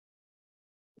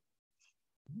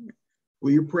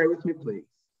Will you pray with me, please?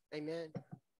 Amen.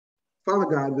 Father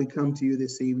God, we come to you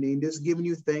this evening, just giving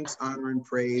you thanks, honor, and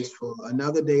praise for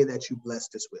another day that you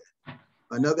blessed us with,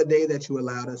 another day that you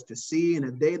allowed us to see, and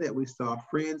a day that we saw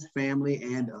friends, family,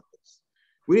 and others.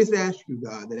 We just ask you,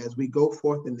 God, that as we go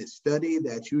forth in this study,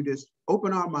 that you just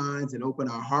open our minds and open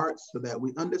our hearts so that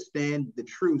we understand the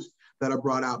truths that are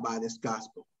brought out by this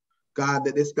gospel. God,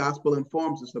 that this gospel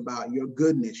informs us about your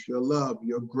goodness, your love,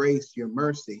 your grace, your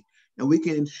mercy, and we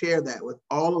can share that with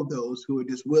all of those who are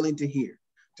just willing to hear,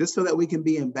 just so that we can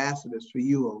be ambassadors for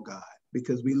you, oh God,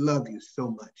 because we love you so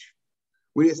much.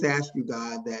 We just ask you,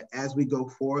 God, that as we go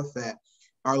forth, that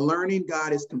our learning,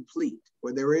 God, is complete,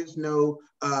 where there is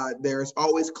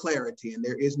always clarity and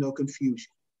there is no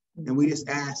confusion. And we just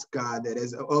ask, God, that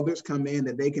as others come in,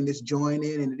 that they can just join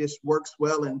in and it just works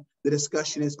well and the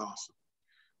discussion is awesome.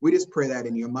 We just pray that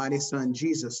in your mighty Son,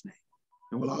 Jesus' name.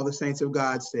 And will all the saints of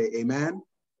God say amen?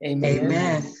 Amen.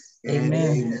 Amen. And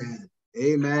Amen.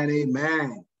 Amen.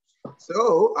 Amen.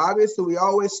 So obviously we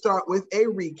always start with a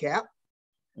recap.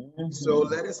 So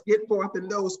let us get forth in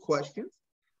those questions.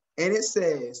 And it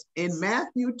says in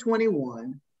Matthew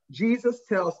 21, Jesus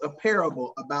tells a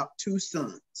parable about two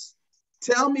sons.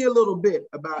 Tell me a little bit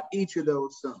about each of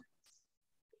those sons.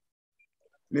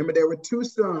 Remember, there were two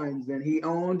sons and he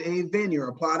owned a vineyard,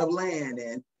 a plot of land.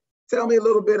 And tell me a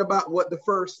little bit about what the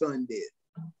first son did.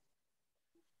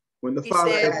 When the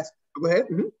father asked, go ahead.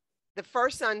 The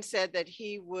first son said that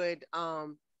he would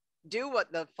do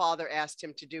what the father asked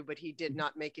him to do, but he did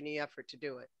not make any effort to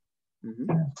do it.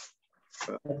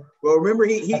 Well, remember,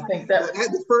 he had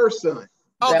the first son.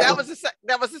 Oh, that was the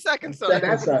second son.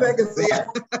 That's the second son.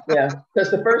 Yeah,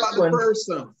 because the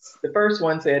first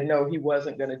one said no, he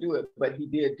wasn't going to do it, but he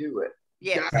did do it.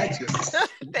 Yeah. Gotcha.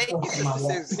 Thank you,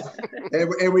 Sister Susan.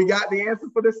 And we got the answer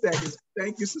for the second.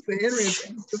 Thank you, Sister Henry.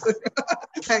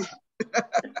 Thank you.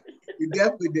 You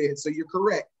definitely did. So you're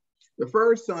correct. The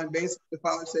first son, basically, the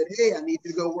father said, hey, I need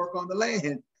you to go work on the land.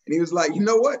 And he was like, you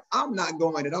know what? I'm not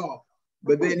going at all.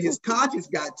 But then his conscience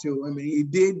got to him and he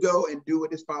did go and do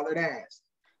what his father had asked.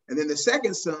 And then the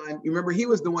second son, you remember, he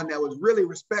was the one that was really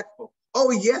respectful.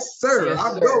 Oh, yes, sir. Yes,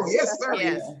 I'll sir. go. Yes, sir.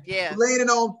 Yes. Laying it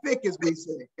on thick, as we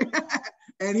say.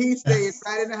 And he stayed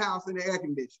right in the house in the air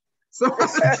conditioning. So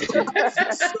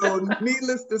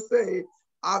needless to say,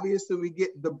 obviously we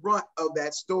get the brunt of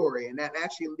that story. And that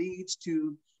actually leads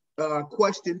to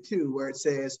question 2, where it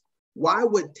says, why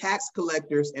would tax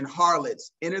collectors and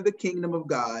harlots enter the kingdom of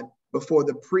God before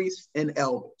the priests and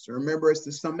elders? Remember, it's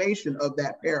the summation of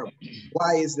that parable.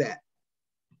 Why is that?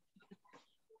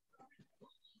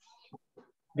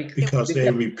 Because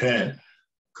they repent.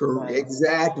 Correct.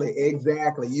 Exactly.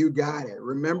 You got it.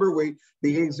 Remember,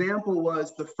 the example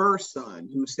was the first son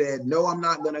who said, no, I'm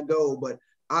not going to go. But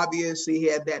obviously he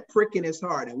had that prick in his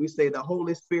heart. And we say the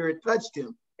Holy Spirit touched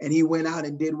him and he went out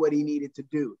and did what he needed to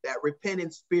do. That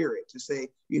repentant spirit to say,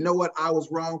 you know what, I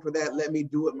was wrong for that. Let me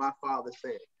do what my father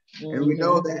said. And we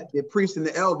know that the priests and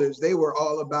the elders, they were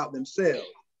all about themselves,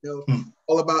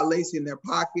 all about lacing their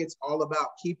pockets, all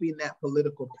about keeping that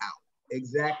political power.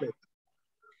 Exactly.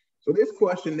 So this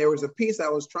question, there was a piece I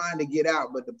was trying to get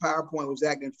out, but the PowerPoint was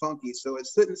acting funky. So it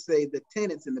shouldn't say the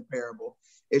tenants in the parable.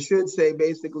 It should say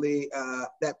basically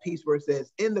that piece where it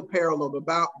says, in the parable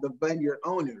about the vineyard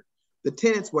owner, the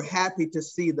tenants were happy to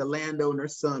see the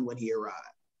landowner's son when he arrived.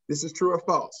 This is true or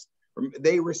false?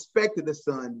 They respected the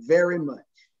son very much.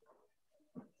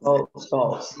 Oh,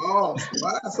 false. Oh,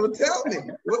 wow. So tell me,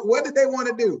 what did they want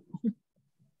to do?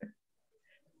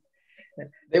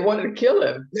 They wanted to kill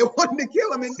him. They wanted to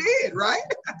kill him and did, right?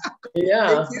 Yeah.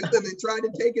 They killed him and tried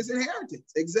to take his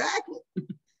inheritance. Exactly.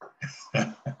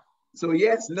 So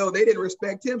yes, no, they didn't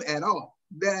respect him at all.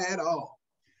 At all.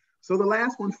 So the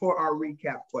last one for our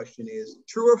recap question is,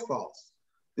 true or false?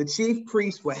 The chief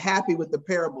priests were happy with the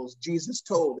parables Jesus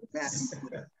told in Matthew.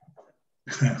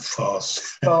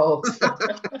 False. False.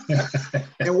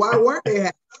 And why weren't they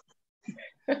happy?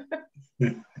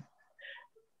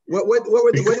 What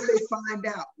did they find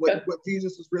out what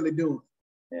Jesus was really doing?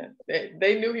 Yeah,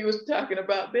 they knew he was talking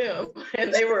about them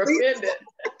and they were offended.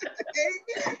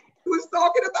 He was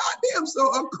talking about them. So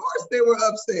of course they were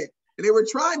upset. And they were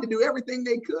trying to do everything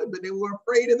they could, but they were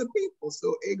afraid of the people.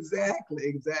 So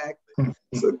exactly.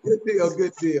 So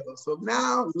good deal. So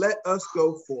now let us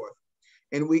go forth.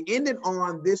 And we ended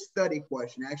on this study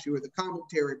question, actually with a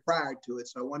commentary prior to it.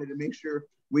 So I wanted to make sure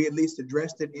we at least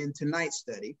addressed it in tonight's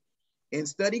study. In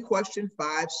study question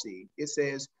 5C, it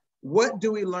says, what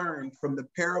do we learn from the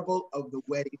parable of the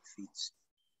wedding feast?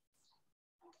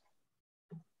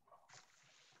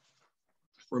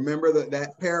 Remember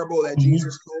that parable that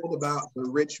Jesus told about the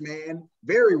rich man,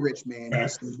 very rich man,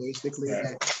 basically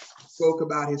that spoke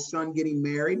about his son getting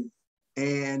married,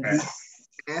 and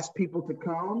he asked people to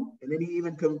come, and then he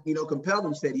even compelled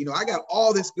them, said, I got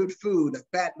all this good food, a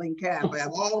fatling calf, I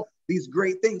have all these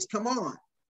great things, come on.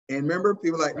 And remember,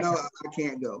 people were like, no, I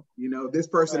can't go. This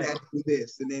person had to do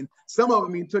this. And then some of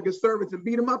them, he took his servants and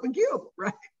beat them up and killed them,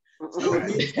 right? So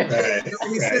he sent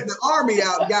the army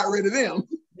out and got rid of them.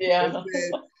 Yeah. And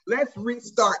said, let's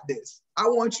restart this. I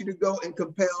want you to go and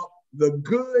compel the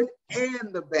good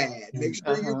and the bad. Make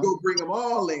sure you go bring them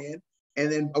all in.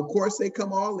 And then, of course, they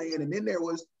come all in. And then there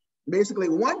was basically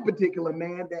one particular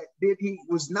man that he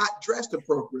was not dressed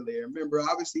appropriately. Remember,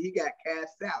 obviously, he got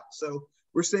cast out. So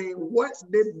we're saying, what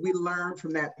did we learn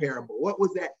from that parable? What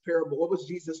was that parable? What was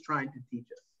Jesus trying to teach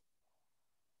us?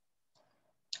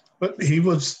 But he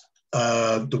was,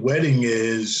 the wedding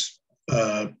is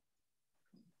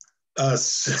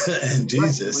us and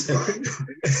Jesus.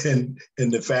 and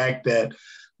the fact that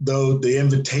though the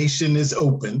invitation is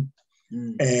open,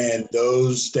 and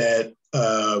those that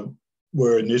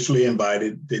were initially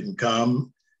invited didn't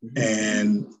come,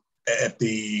 and at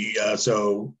the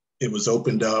so it was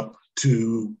opened up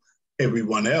to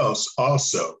everyone else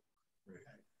also.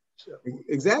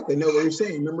 Exactly. No, what you're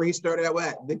saying. Remember, he started out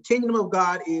with the kingdom of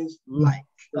God is like.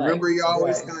 Remember, he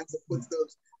always kind of puts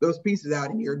those pieces out,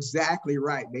 and you're exactly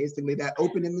right. Basically, that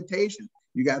open invitation.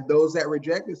 You got those that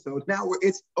rejected. So now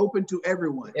it's open to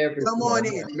everyone. Come on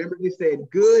in. Remember, he said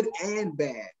good and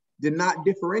bad. Did not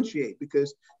differentiate,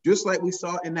 because just like we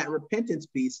saw in that repentance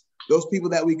piece, those people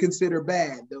that we consider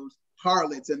bad, those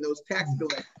harlots and those tax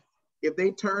collectors, if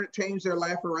they change their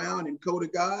life around and go to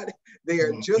God, they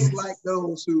are just like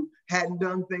those who hadn't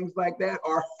done things like that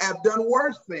or have done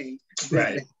worse things.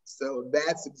 Right. So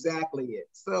that's exactly it.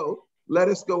 So let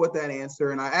us go with that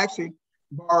answer. And I actually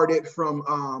borrowed it from,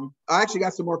 I actually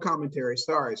got some more commentary,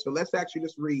 sorry. So let's actually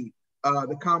just read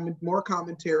more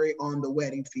commentary on the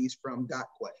wedding feast from Got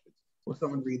Questions. Will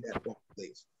someone read that for me,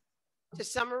 please? To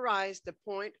summarize the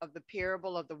point of the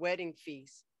parable of the wedding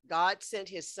feast, God sent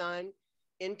his son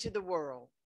into the world,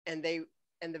 and the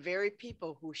very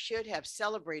people who should have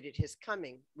celebrated his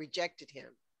coming rejected him,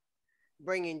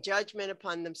 bringing judgment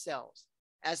upon themselves.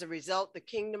 As a result, the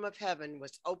kingdom of heaven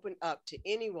was opened up to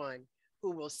anyone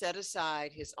who will set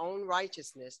aside his own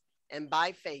righteousness and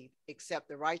by faith accept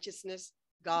the righteousness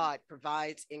God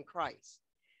provides in Christ.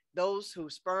 Those who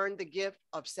spurn the gift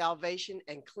of salvation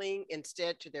and cling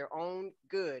instead to their own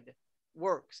good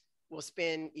works will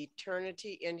spend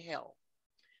eternity in hell.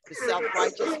 The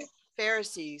self-righteous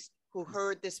Pharisees who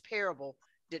heard this parable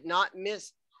did not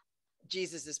miss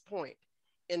Jesus's point.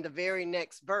 In the very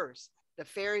next verse, the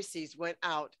Pharisees went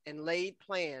out and laid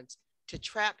plans to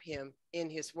trap him in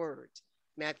his words.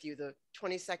 Matthew, the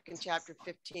 22nd chapter,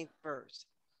 15th verse.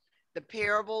 The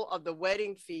parable of the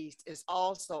wedding feast is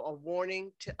also a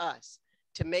warning to us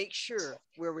to make sure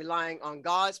we're relying on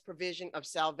God's provision of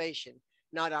salvation,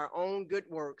 not our own good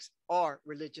works or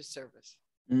religious service.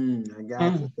 I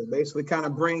got you. So basically kind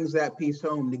of brings that piece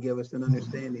home to give us an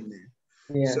understanding there.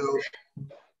 Yeah. So,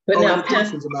 but now,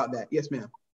 questions about that? Yes, ma'am.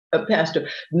 Pastor,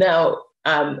 now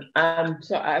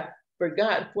so I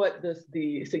forgot what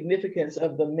the significance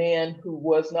of the man who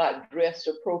was not dressed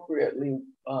appropriately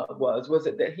was. Was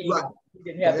it that he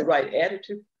didn't have the right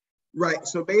attitude? Right.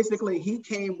 So basically, he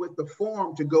came with the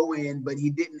form to go in, but he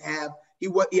didn't have.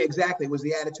 Exactly. Was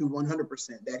the attitude 100%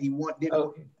 that he wanted?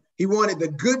 Okay. He wanted the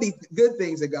good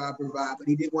things that God provided, but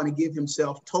he didn't want to give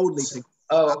himself totally to.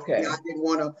 Okay. I didn't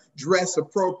want to dress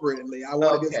appropriately. I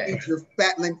wanted to eat your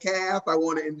fatling calf. I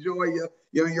want to enjoy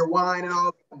your wine and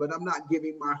all, but I'm not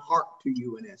giving my heart to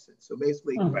you in essence. So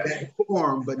basically, that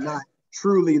form, but not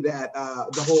truly that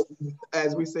the whole,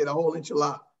 as we say, the whole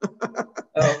enchilada.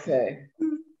 Okay.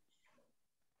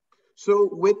 So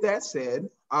with that said,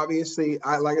 obviously,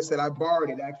 like I said, I borrowed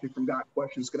it actually from Got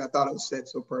Questions because I thought it was said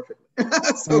so perfectly.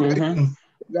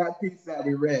 That piece that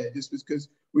we read, just because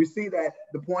we see that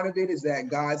the point of it is that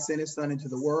God sent his son into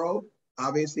the world.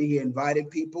 Obviously, he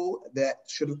invited people that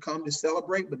should have come to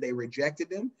celebrate, but they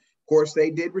rejected him. Of course,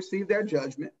 they did receive their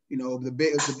judgment. The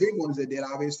big ones that did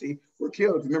obviously were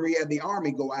killed. Remember, he had the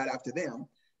army go out after them.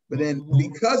 But then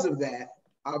because of that,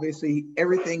 obviously,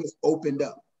 everything is opened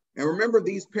up. And remember,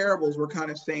 these parables were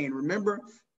kind of saying, remember,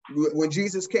 when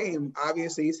Jesus came,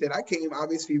 obviously, he said, I came,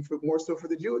 obviously, more so for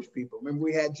the Jewish people. Remember,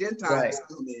 we had Gentiles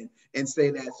come in and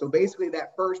say that. So basically,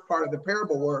 that first part of the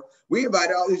parable where we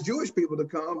invited all these Jewish people to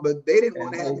come, but they didn't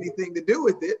want to have anything to do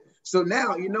with it. So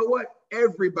now, you know what?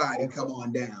 Everybody come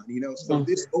on down, so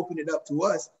this opened it up to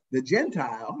us, the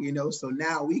Gentile, so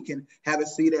now we can have a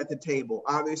seat at the table,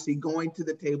 obviously going to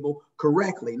the table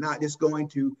correctly, not just going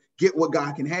to get what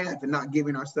God can have and not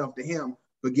giving ourselves to him,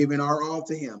 but giving our all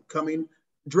to him, coming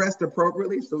dressed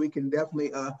appropriately so we can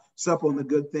definitely sup on the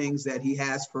good things that he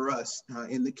has for us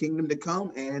in the kingdom to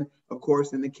come, and of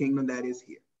course in the kingdom that is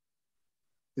here.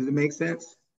 Does it make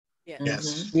sense?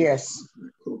 Yes. Yes.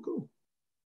 Cool.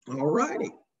 All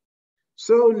righty.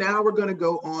 So now we're going to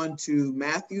go on to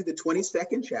Matthew, the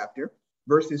 22nd chapter,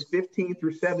 verses 15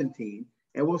 through 17.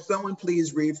 And will someone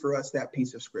please read for us that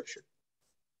piece of scripture?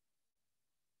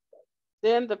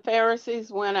 Then the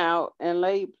Pharisees went out and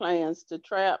laid plans to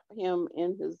trap him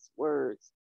in his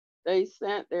words. They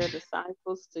sent their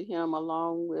disciples to him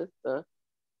along with the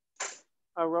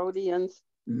Herodians.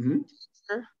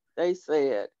 They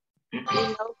said, "We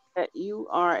know that you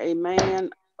are a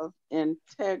man of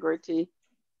integrity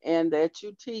and that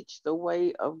you teach the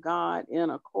way of God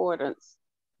in accordance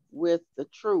with the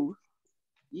truth.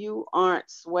 You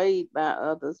aren't swayed by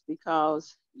others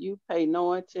because you pay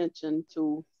no attention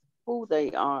to who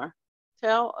they are.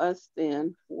 Tell us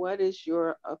then, what is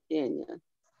your opinion?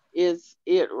 Is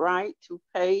it right to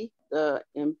pay the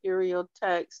imperial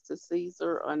tax to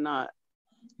Caesar or not?"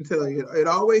 So it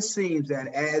always seems that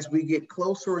as we get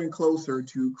closer and closer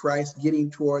to Christ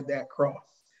getting toward that cross,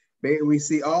 we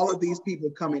see all of these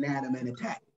people coming at him and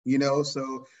attacking,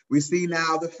 so we see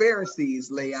now the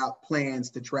Pharisees lay out plans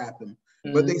to trap him,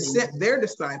 but they sent their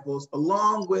disciples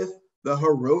along with the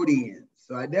Herodians.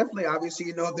 So I definitely, obviously,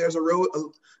 if there's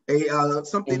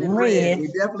something in red,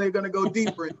 we're definitely going to go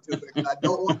deeper into it. I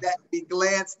don't want that to be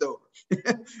glanced over.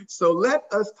 So let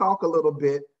us talk a little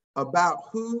bit about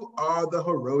who are the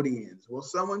Herodians. Will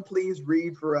someone please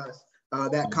read for us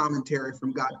that commentary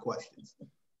from Got Questions?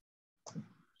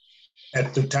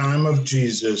 At the time of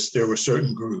Jesus, there were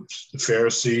certain groups, the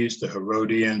Pharisees, the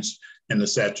Herodians, and the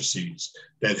Sadducees,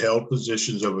 that held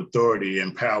positions of authority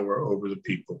and power over the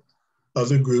people.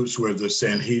 Other groups were the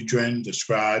Sanhedrin, the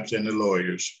scribes, and the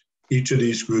lawyers. Each of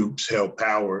these groups held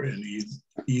power in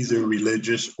either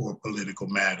religious or political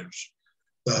matters.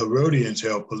 The Herodians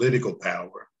held political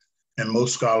power, and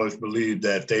most scholars believe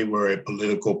that they were a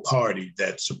political party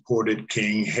that supported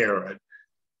King Herod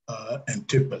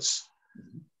Antipas,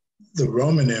 the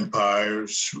Roman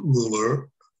Empire's ruler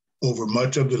over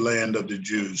much of the land of the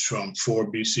Jews from 4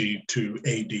 BC to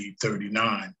AD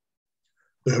 39.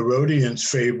 The Herodians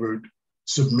favored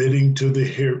submitting to the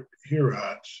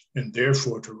Herods and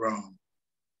therefore to Rome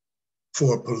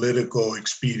for political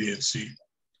expediency.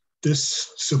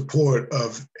 This support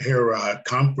of Herod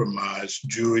compromised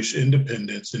Jewish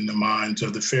independence in the minds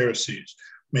of the Pharisees,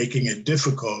 making it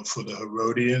difficult for the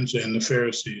Herodians and the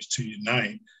Pharisees to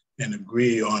unite and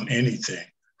agree on anything.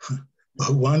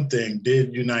 But one thing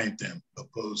did unite them,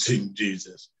 opposing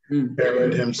Jesus.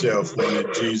 Herod himself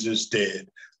wanted Jesus dead,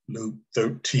 Luke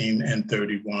 13 and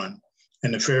 31.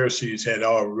 And the Pharisees had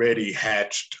already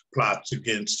hatched plots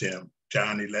against him,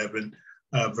 John 11,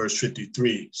 verse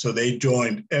 53. So they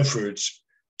joined efforts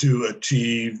to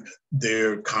achieve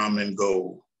their common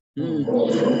goal. The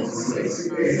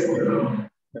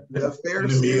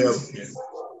Pharisees,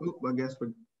 I guess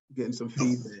we're getting some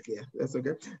feedback. Yeah, that's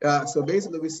okay. So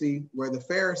basically we see where the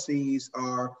Pharisees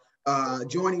are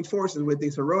joining forces with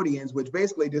these Herodians, which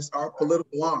basically just are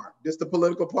political arm, just a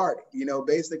political party,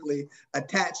 basically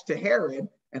attached to Herod.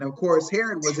 And of course,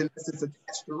 Herod was in essence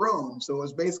attached to Rome. So it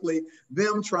was basically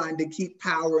them trying to keep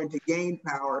power and to gain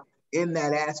power in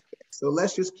that aspect. So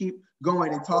let's just keep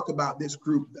going and talk about this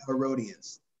group, the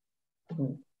Herodians.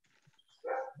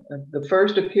 The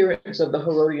first appearance of the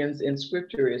Herodians in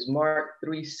scripture is Mark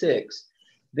 3:6.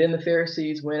 Then the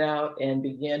Pharisees went out and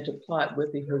began to plot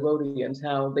with the Herodians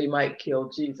how they might kill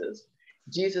Jesus.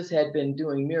 Jesus had been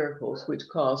doing miracles, which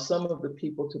caused some of the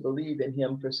people to believe in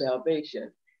him for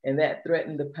salvation, and that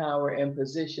threatened the power and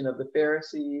position of the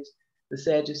Pharisees, the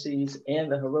Sadducees, and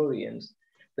the Herodians.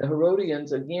 The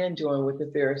Herodians again joined with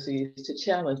the Pharisees to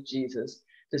challenge Jesus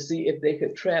to see if they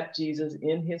could trap Jesus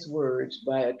in his words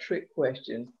by a trick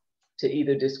question to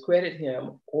either discredit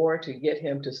him or to get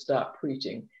him to stop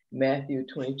preaching. Matthew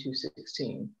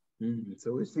 22:16.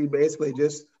 So we see basically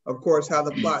just, of course, how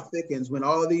the plot thickens when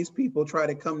all of these people try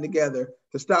to come together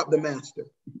to stop the master.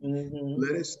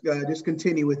 Let us just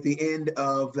continue with the end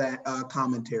of that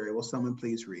commentary. Will someone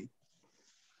please read?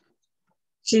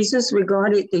 Jesus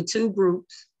regarded the two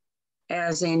groups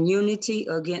as in unity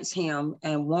against him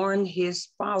and warned his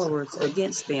followers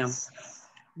against them.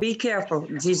 Be careful,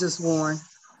 Jesus warned.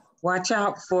 Watch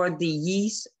out for the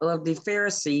yeast of the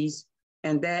Pharisees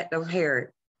and that of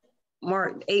Herod.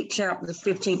 Mark 8, chapter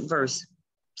 15th verse.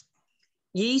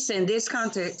 Yeast in this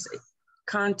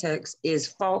context is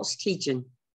false teaching,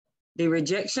 the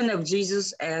rejection of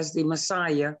Jesus as the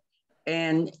Messiah,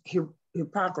 and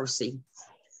hypocrisy.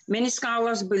 Many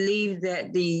scholars believe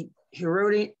that the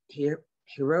Herodians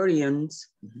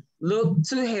looked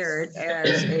to Herod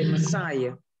as a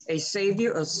Messiah, a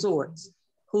savior of sorts,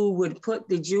 who would put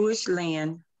the Jewish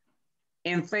land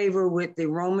in favor with the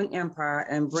Roman Empire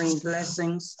and bring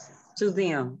blessings to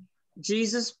them.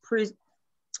 Jesus'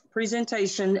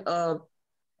 presentation of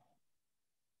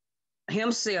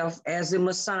himself as the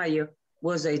Messiah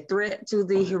was a threat to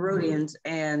the Herodians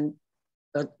and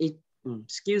a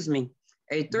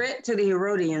threat to the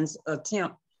Herodians'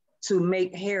 attempt to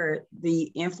make Herod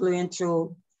the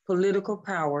influential political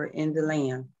power in the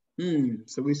land.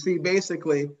 So we see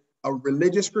basically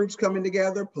religious groups coming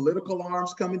together, political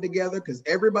arms coming together, because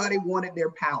everybody wanted their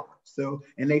power. So,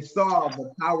 and they saw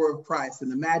the power of Christ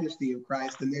and the majesty of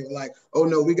Christ, and they were like, oh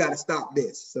no, we got to stop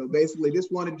this. So basically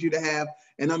just wanted you to have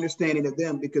an understanding of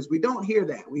them, because we don't hear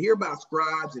that. We hear about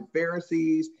scribes and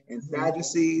Pharisees and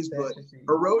Sadducees, but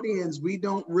Herodians, we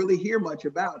don't really hear much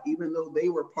about, even though they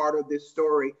were part of this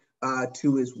story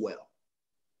too as well.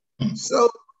 So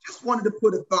just wanted to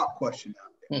put a thought question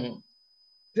out there.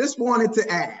 Just wanted to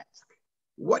ask,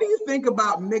 what do you think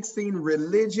about mixing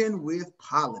religion with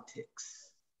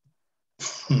politics?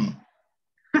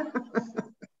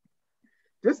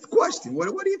 Just a question. What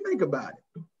do you think about it?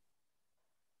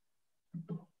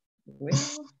 Well,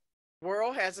 the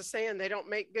world has a saying, they don't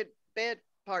make good bed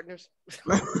partners.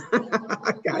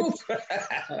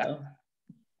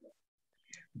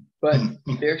 But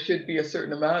there should be a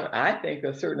certain amount, I think,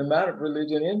 a certain amount of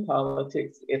religion in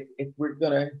politics if we're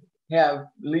going to have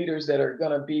leaders that are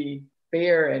going to be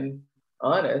fair and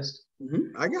honest.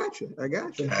 I got you.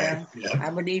 Yeah. I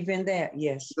believe in that.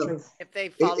 Yes, so, true. If they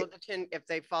follow if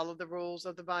they follow the rules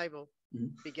of the Bible,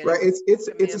 right?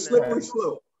 It's a slippery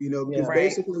slope, you know, because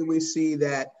basically we see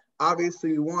that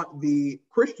obviously we want the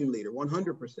Christian leader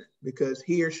 100%, because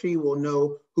he or she will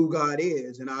know who God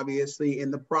is, and obviously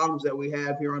in the problems that we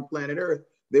have here on planet Earth,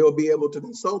 they will be able to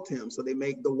consult him, so they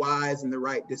make the wise and the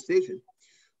right decision.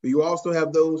 But you also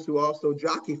have those who also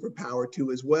jockey for power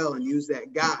too as well and use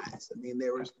that guise. I mean,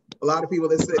 there was a lot of people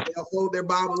that said they'll hold their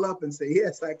Bible up and say,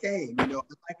 yes, I came, you know,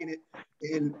 I'm liking it.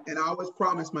 And I always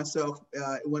promise myself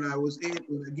when I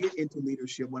get into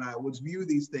leadership, when I would view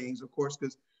these things, of course,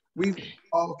 because we've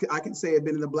all, I can say, have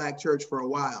been in the Black church for a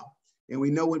while. And we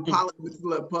know when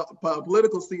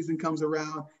political season comes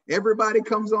around, everybody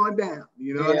comes on down,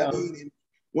 you know what I mean? And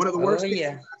one of the worst things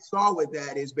I saw with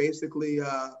that is basically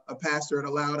a pastor had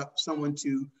allowed someone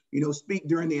to, you know, speak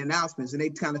during the announcements, and they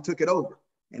kind of took it over.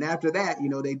 And after that, you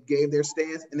know, they gave their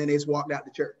stance and then they just walked out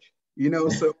the church, you know?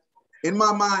 So in my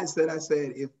mindset, I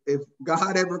said, if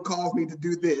God ever calls me to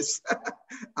do this,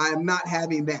 I am not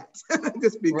having that.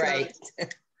 Just because,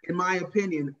 in my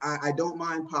opinion, I don't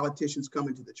mind politicians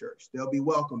coming to the church. They'll be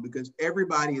welcome, because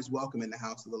everybody is welcome in the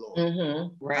house of the Lord.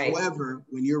 However,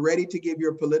 when you're ready to give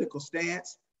your political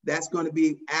stance, that's going to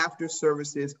be after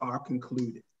services are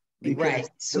concluded. Because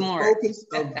the focus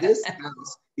of this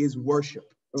house is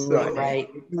worship. So if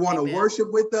you want to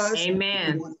worship with us, if you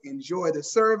want to enjoy the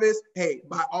service, hey,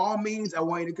 by all means, I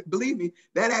want you to believe me,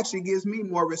 that actually gives me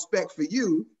more respect for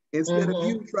you, instead of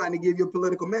you trying to give your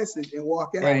political message and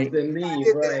walk out. I was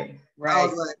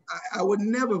like, I would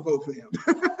never vote for him.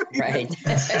 Attitude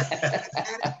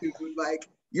was like,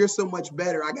 you're so much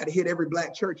better. I got to hit every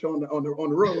Black church on the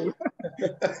road.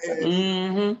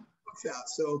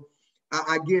 So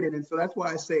I get it. And so that's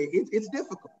why I say it's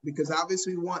difficult, because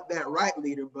obviously we want that right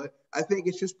leader, but I think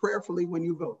it's just prayerfully when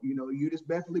you vote, you know, you just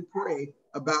definitely pray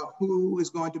about who is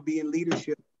going to be in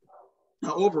leadership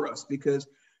over us, because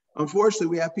unfortunately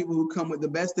we have people who come with the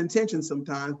best intentions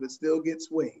sometimes, but still get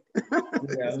swayed.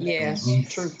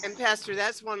 True. And Pastor,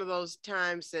 that's one of those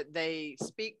times that they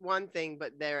speak one thing,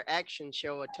 but their actions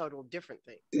show a total different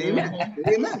thing.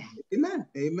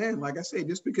 Amen. Like I say,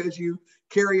 just because you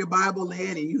carry a Bible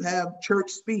in and you have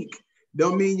church speak,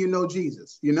 don't mean you know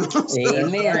Jesus, you know? So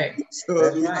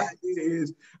the idea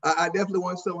is, I definitely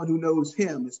want someone who knows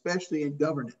him, especially in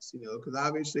governance, you know, because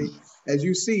obviously, as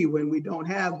you see, when we don't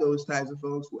have those types of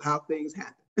folks, how things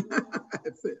happen.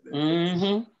 That's it.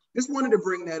 Just wanted to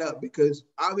bring that up, because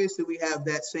obviously we have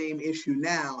that same issue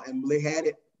now, and they had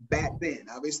it back then.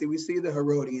 Obviously, we see the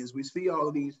Herodians, we see all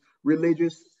of these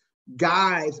religious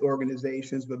guys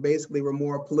organizations, but basically were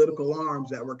more political arms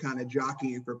that were kind of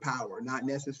jockeying for power, not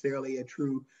necessarily a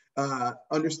true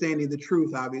understanding the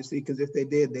truth, obviously, because if they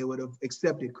did, they would have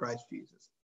accepted Christ Jesus.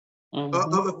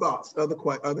 Other thoughts, other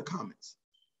comments?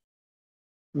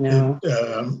 No.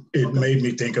 It made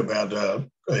me think about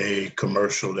a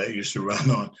commercial that used to run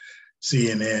on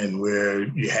CNN where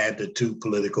you had the two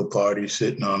political parties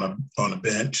sitting on a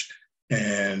bench,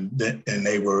 and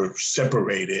they were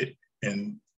separated,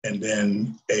 and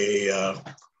then a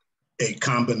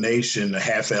combination, a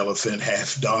half elephant,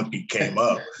 half donkey, came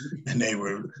up, and they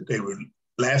were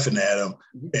laughing at him,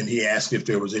 and he asked if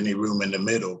there was any room in the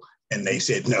middle, and they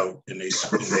said no, and they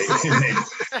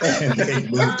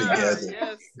moved together.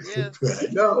 Yes, yes.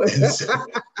 Right. No.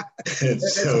 And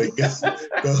so it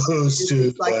goes to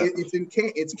it's like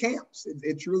it's camps.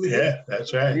 It truly is. Yeah,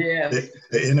 that's right. Yeah.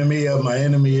 The enemy of my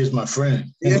enemy is my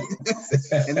friend. Yeah.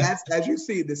 And that's, as you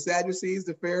see, the Sadducees,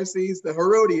 the Pharisees, the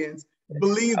Herodians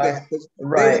believe that.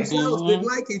 Right. They themselves didn't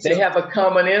like each other. They have a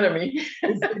common enemy.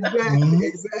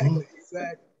 Exactly.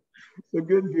 It's a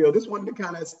good deal. Just wanted to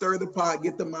kind of stir the pot,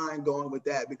 get the mind going with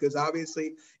that, because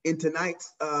obviously in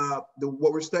tonight's,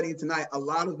 what we're studying tonight, a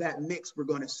lot of that mix we're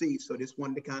going to see. So just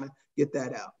wanted to kind of get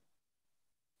that out.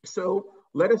 So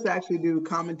let us actually do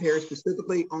commentary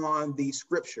specifically on the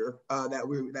scripture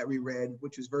that we read,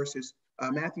 which is verses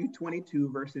Matthew 22,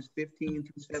 verses 15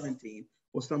 through 17.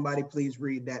 Will somebody please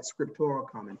read that scriptural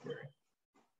commentary?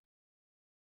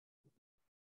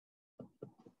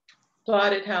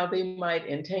 Plotted how they might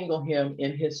entangle him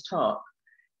in his talk.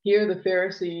 Here the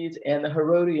Pharisees and the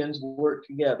Herodians worked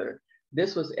together.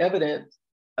 This was evidence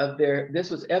of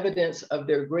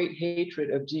their great hatred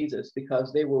of Jesus,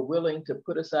 because they were willing to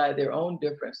put aside their own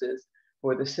differences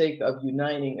for the sake of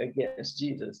uniting against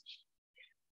Jesus.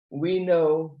 We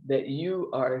know that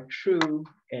you are true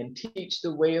and teach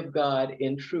the way of God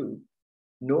in truth,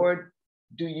 nor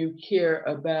do you care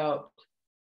about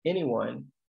anyone,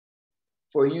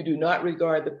 for you do not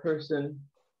regard the person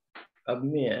of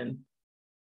men.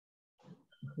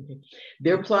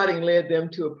 Their plotting led them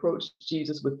to approach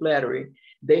Jesus with flattery.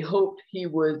 They hoped he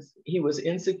was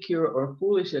insecure or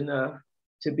foolish enough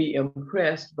to be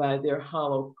impressed by their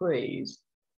hollow praise.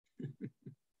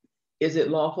 Is it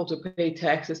lawful to pay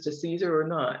taxes to Caesar or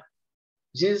not?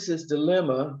 Jesus'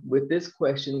 dilemma with this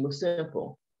question was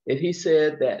simple. If he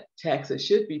said that taxes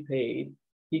should be paid,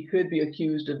 he could be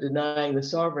accused of denying the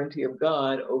sovereignty of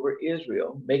God over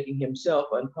Israel, making himself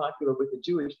unpopular with the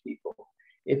Jewish people.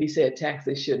 If he said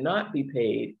taxes should not be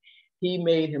paid, he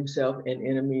made himself an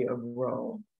enemy of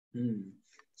Rome.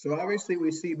 So obviously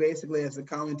we see basically, as the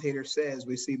commentator says,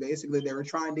 we see basically they were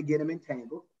trying to get him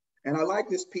entangled. And I like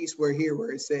this piece where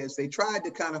it says they tried to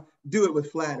kind of do it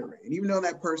with flattery. And even though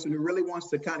that person who really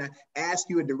wants to kind of ask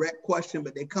you a direct question,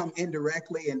 but they come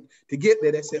indirectly, and to get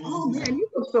there, they say, "Oh man, you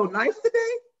look so nice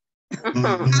today.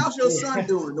 How's your son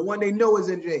doing?" The one they know is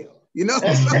in jail, you know?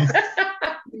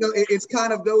 It's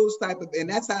kind of those type of, and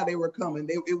that's how they were coming.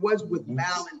 It was with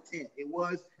malintent. It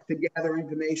was to gather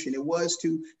information. It was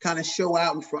to kind of show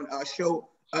out in front,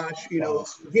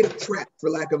 get a trap,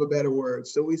 for lack of a better word.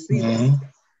 So we see that.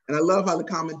 And I love how the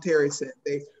commentary said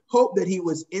they hoped that he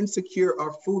was insecure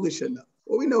or foolish enough.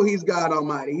 Well, we know he's God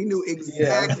Almighty. He knew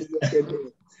exactly what they're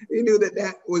doing. He knew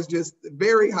that was just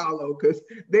very hollow, because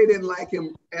they didn't like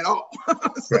him at all.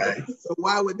 So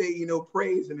why would they,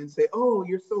 praise him and say, "Oh,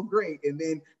 you're so great," and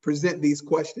then present these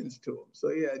questions to him? So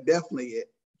yeah, definitely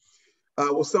it.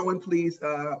 Will someone please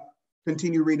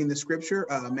continue reading the scripture,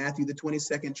 Matthew the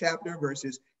 22nd chapter,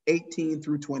 verses 18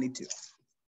 through 22.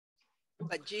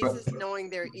 But Jesus,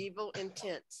 knowing their evil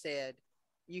intent, said,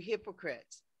 "You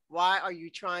hypocrites, why are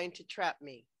you trying to trap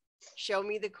me? Show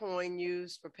me the coin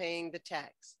used for paying the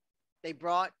tax." They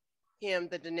brought him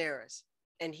the denarius,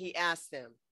 and he asked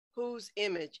them, "Whose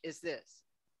image is this?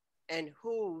 And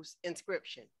whose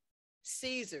inscription?"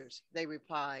 "Caesar's," they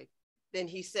replied. Then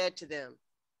he said to them,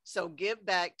 "So give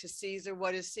back to Caesar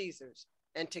what is Caesar's,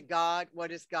 and to God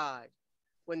what is God."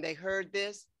 When they heard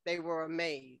this, they were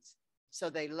amazed. So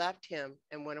they left him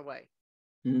and went away.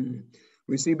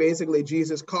 We see basically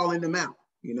Jesus calling them out,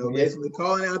 basically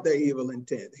calling out their evil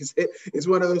intent. It's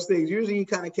one of those things. Usually you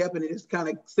kind of kept it and just kind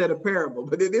of said a parable,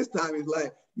 but then this time he's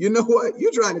like, "You know what?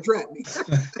 You're trying to trap me." So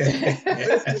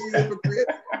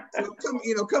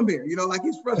come here, like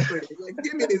he's frustrated. He's like,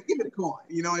 give me the coin,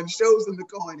 and shows them the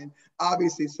coin, and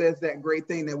obviously says that great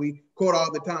thing that we quote all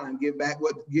the time: give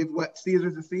what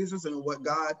Caesar's is Caesar's, and what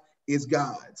God is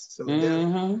God's. So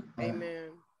Amen.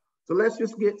 So let's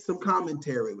just get some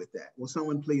commentary with that. Will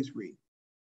someone please read?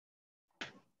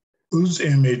 Whose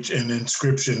image and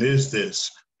inscription is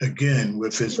this? Again,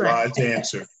 with his wise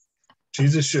answer,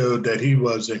 Jesus showed that he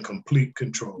was in complete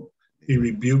control. He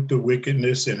rebuked the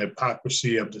wickedness and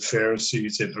hypocrisy of the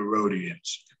Pharisees and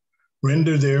Herodians.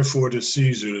 Render therefore to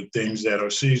Caesar the things that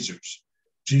are Caesar's.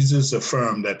 Jesus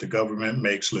affirmed that the government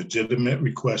makes legitimate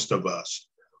request of us.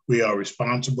 We are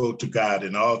responsible to God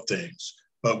in all things,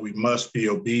 but we must be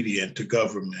obedient to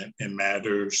government in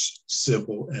matters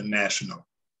civil and national,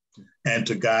 and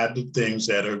to God the things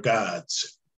that are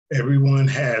God's. Everyone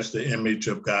has the image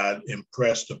of God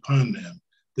impressed upon them.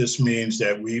 This means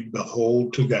that we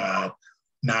behold to God,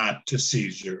 not to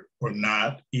Caesar, or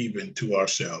not even to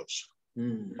ourselves.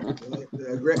 Belong.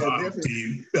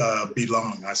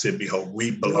 I said behold.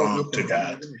 We belong to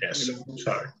God. Yes.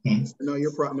 Sorry. No,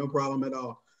 no problem at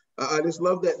all. I just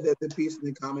love that the piece in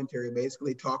the commentary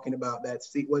basically talking about that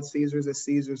what Caesar's is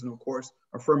Caesar's, and of course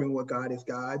affirming what God is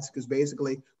God's, because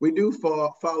basically we do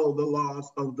follow the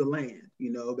laws of the land. You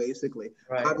know, basically.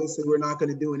 Right. Obviously, we're not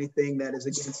going to do anything that is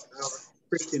against our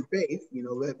Christian faith. You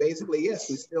know, but basically, yes,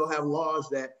 we still have laws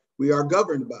that we are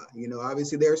governed by. You know,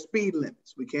 obviously there are speed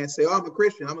limits. We can't say, oh, I'm a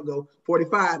Christian, I'm gonna go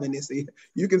 45 and this.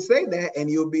 You can say that and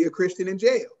you'll be a Christian in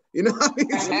jail. You know what I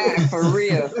mean? For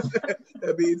real.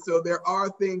 I mean, so there are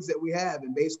things that we have,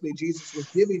 and basically Jesus was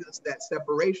giving us that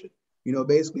separation. You know,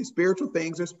 basically spiritual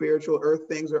things are spiritual, earth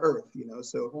things are earth, you know,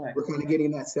 so right. We're kind of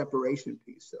getting that separation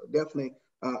piece. So definitely,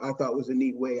 I thought was a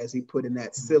neat way as he put in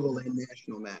that civil and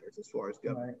national matters as far as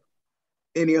government.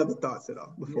 Right. Any other thoughts at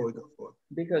all before we go forward?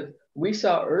 Because we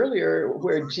saw earlier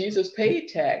where Jesus paid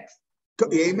tax.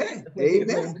 Amen.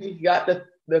 Amen. He got the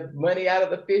money out of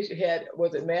the fish.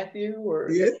 Was it Matthew or?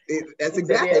 Yes, that's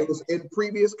exactly. It was in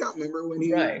previous count. Remember when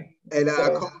he right? And I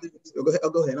called it.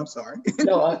 Go ahead. I'm sorry.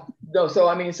 No. So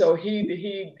I mean, so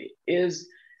he is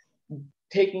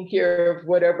taking care of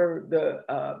whatever the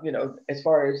you know, as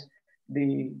far as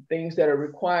the things that are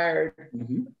required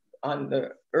on the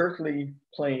earthly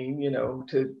plane. You know,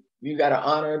 you got to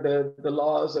honor the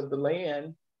laws of the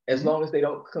land as long as they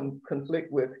don't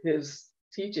conflict with his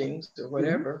teachings or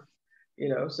whatever. You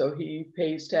know, so he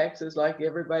pays taxes like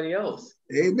everybody else.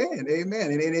 Amen.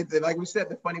 Amen. And like we said,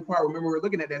 the funny part, remember we were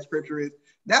looking at that scripture, is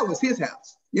that was his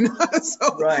house, you know,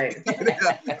 so right.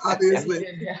 Obviously,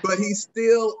 but he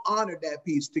still honored that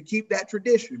piece to keep that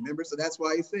tradition. Remember, so that's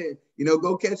why he said, you know,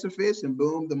 go catch a fish, and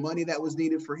boom, the money that was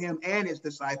needed for him and his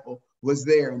disciple was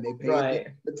there, and they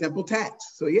paid the temple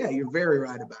tax. So yeah, you're very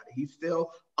right about it. He still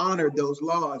honored those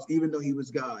laws, even though he was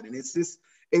God. And it's just,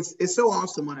 it's so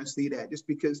awesome when I see that, just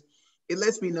because it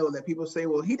lets me know that people say,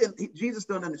 well, Jesus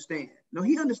don't understand. No,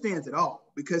 he understands it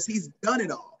all, because he's done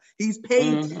it all. He's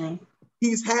paid.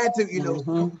 He's had to, you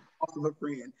know, off of a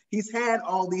friend. He's had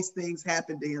all these things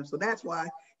happen to him. So that's why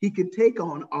he can take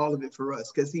on all of it for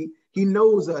us, because he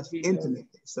knows us intimately.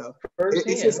 So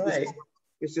it's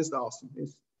just awesome.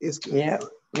 It's good.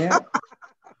 Yeah.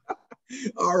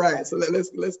 All right. So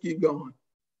let's keep going.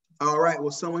 All right.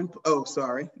 Well,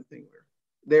 sorry. I think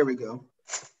there we go.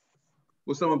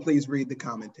 Will someone please read the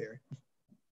commentary?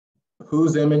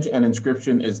 Whose image and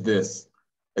inscription is this?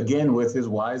 Again, with his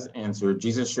wise answer,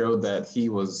 Jesus showed that he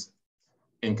was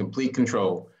in complete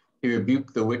control. He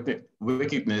rebuked the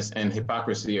wickedness and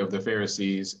hypocrisy of the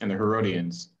Pharisees and the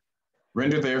Herodians.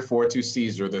 Render therefore to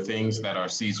Caesar the things that are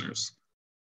Caesar's.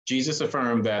 Jesus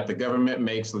affirmed that the government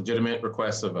makes legitimate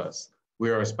requests of us.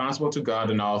 We are responsible to God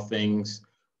in all things,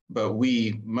 but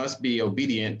we must be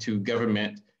obedient to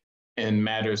government in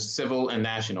matters civil and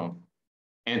national,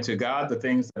 and to God the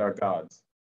things that are God's.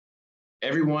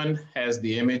 Everyone has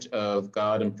the image of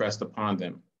God impressed upon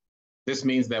them. This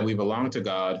means that we belong to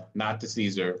God, not to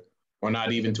Caesar, or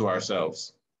not even to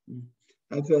ourselves.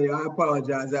 I tell you, I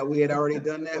apologize that we had already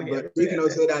done that, but Deacon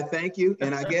said I thank you,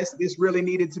 and I guess this really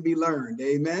needed to be learned.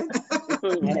 Amen.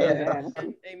 Amen.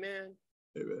 Amen.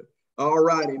 All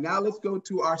righty, now let's go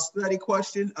to our study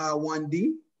question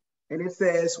 1D. And it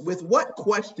says, with what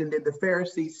question did the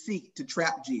Pharisees seek to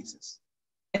trap Jesus?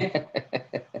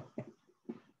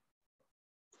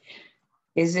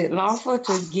 Is it lawful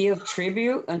to give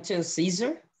tribute unto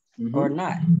Caesar or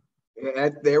not?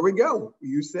 There we go.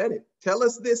 You said it. Tell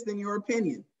us this in your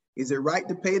opinion. Is it right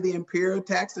to pay the imperial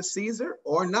tax to Caesar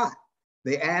or not?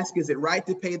 They ask, is it right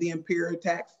to pay the imperial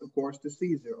tax, of course, to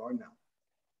Caesar or not?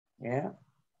 Yeah.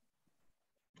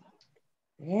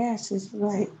 Yes, it's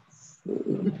right.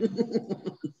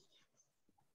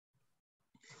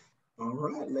 All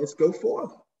right, let's go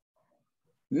forth.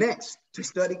 Next, to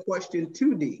study question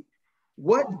 2D.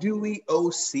 What do we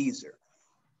owe Caesar?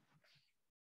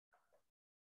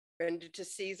 Render to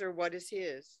Caesar what is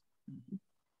his.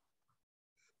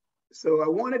 So I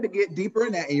wanted to get deeper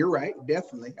in that, and you're right,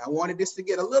 definitely. I wanted this to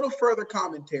get a little further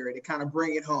commentary to kind of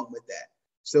bring it home with that.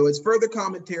 So it's further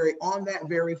commentary on that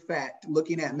very fact,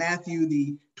 looking at Matthew,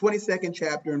 the 22nd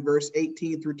chapter and verse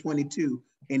 18 through 22,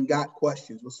 and got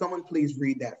questions. Will someone please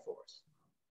read that for us?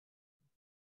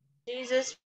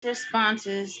 Jesus' response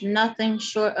is nothing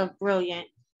short of brilliant,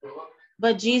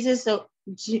 but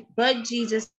But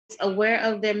Jesus, aware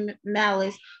of their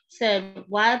malice, said,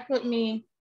 "Why put me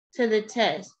to the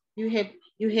test, you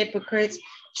hypocrites?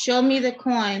 Show me the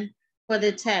coin for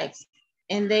the tax."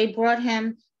 And they brought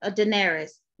him a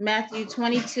denarius. Matthew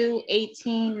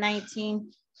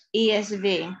 22:18-19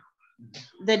 ESV.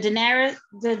 The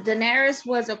denarius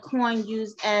was a coin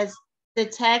used as the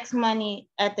tax money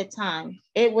at the time.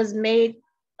 It was made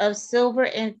of silver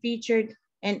and featured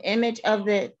an image of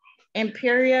the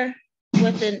emperor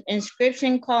with an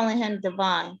inscription calling him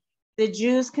divine. The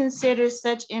Jews considered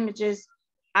such images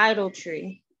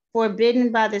idolatry,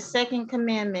 forbidden by the second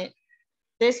commandment.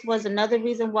 This was another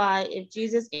reason why, if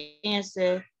Jesus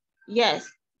answered yes,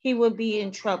 he would be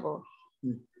in trouble.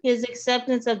 His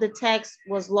acceptance of the tax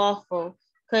was lawful,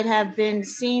 could have been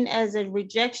seen as a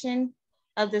rejection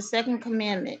of the second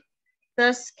commandment,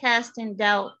 thus casting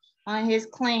doubt on his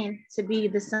claim to be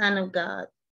the Son of God.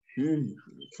 Okay.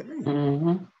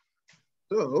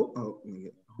 So,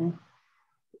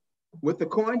 with the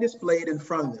coin displayed in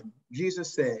front of them,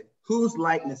 Jesus said, "Whose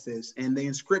likeness is?" And the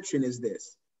inscription is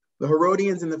this. The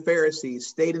Herodians and the Pharisees,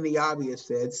 stating the obvious,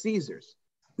 said, "Caesar's."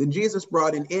 Then Jesus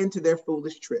brought an end to their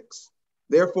foolish tricks.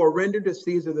 "Therefore render to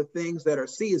Caesar the things that are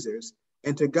Caesar's,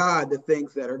 and to God the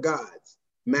things that are God's."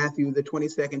 Matthew, the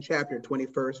 22nd chapter,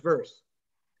 21st verse.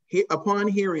 Upon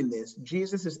hearing this,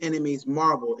 Jesus' enemies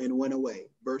marveled and went away.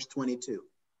 Verse 22.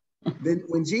 Then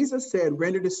when Jesus said,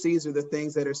 "Render to Caesar the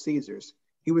things that are Caesar's,"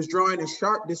 he was drawing a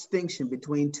sharp distinction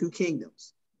between two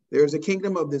kingdoms. There is a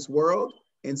kingdom of this world,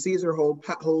 and Caesar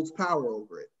holds power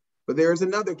over it. But there is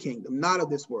another kingdom, not of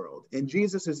this world, and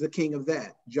Jesus is the king of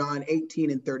that. John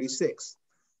 18:36.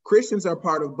 Christians are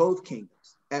part of both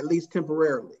kingdoms, at least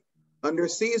temporarily. Under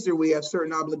Caesar, we have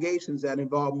certain obligations that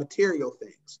involve material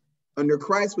things. Under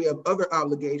Christ, we have other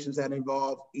obligations that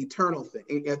involve eternal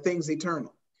things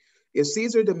eternal. If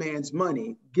Caesar demands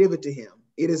money, give it to him.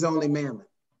 It is only mammon.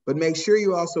 But make sure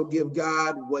you also give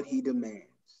God what he demands.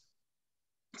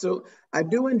 So I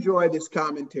do enjoy this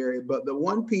commentary, but the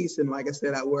one piece, and like I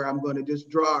said, where I'm going to just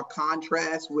draw a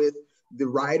contrast with the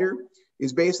writer,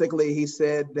 is basically he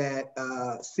said that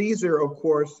Caesar, of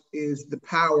course, is the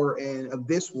power of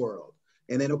this world.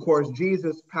 And then, of course,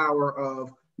 Jesus' power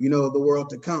of, the world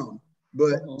to come.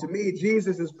 But to me,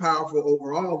 Jesus is powerful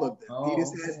over all of them. He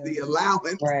just has the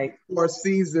allowance for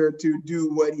Caesar to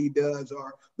do what he does,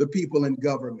 or the people in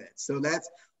government. So that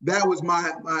was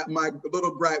my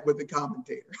little gripe with the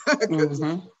commentator. Because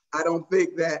I don't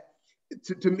think that,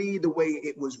 to me, the way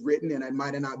it was written, and it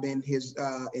might have not been his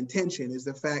intention, is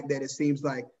the fact that it seems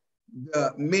like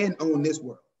the men own this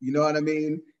world. You know what I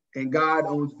mean? And God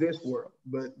owns this world,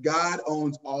 but God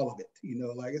owns all of it.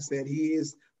 Like I said, he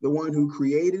is the one who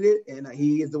created it, and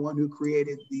he is the one who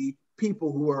created the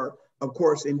people who are, of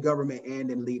course, in government and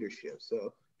in leadership.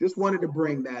 So just wanted to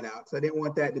bring that out. So I didn't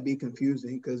want that to be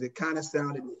confusing, because it kind of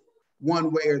sounded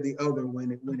one way or the other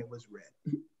when it was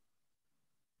read.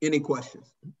 Any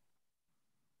questions?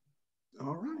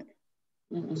 All right.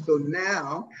 So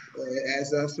now, as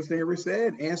Sister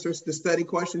said, answers to study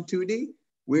question 2D.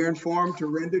 We're informed to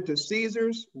render to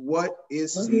Caesar's what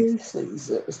is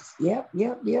Caesar's. Yep.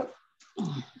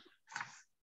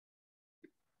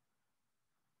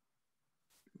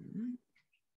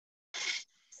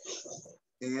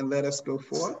 And let us go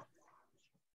forth.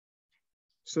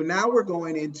 So now we're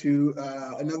going into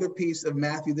another piece of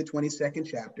Matthew, the 22nd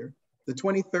chapter, the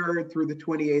 23rd through the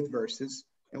 28th verses.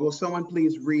 And will someone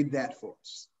please read that for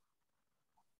us?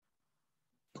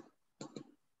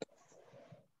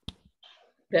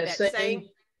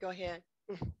 Go ahead.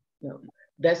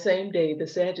 That same day, the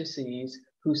Sadducees,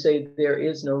 who say there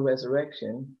is no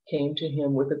resurrection, came to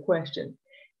him with a question.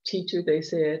 "Teacher," they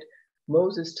said,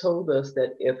 "Moses told us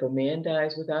that if a man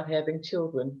dies without having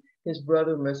children, his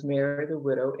brother must marry the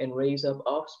widow and raise up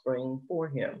offspring for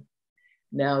him.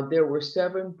 Now there were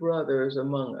 7 brothers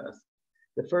among us.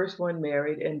 The first one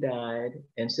married and died,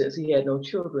 and since he had no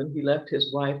children, he left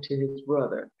his wife to his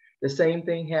brother. The same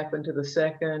thing happened to the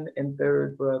second and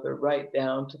third brother, right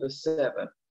down to the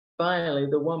 7th. Finally,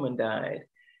 the woman died.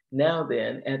 Now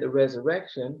then, at the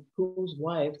resurrection, whose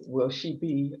wife will she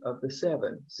be of the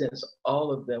 7, since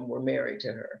all of them were married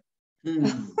to her?"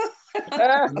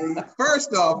 I mean,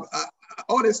 first off,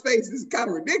 on his face, this is kind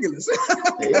of ridiculous.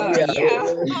 He's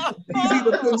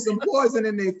either putting some poison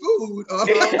in their food or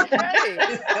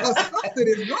something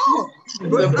is wrong.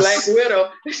 The Black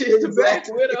Widow. She's the Black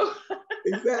Widow.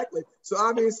 Exactly. So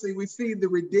obviously we see the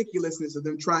ridiculousness of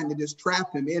them trying to just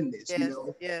trap him in this,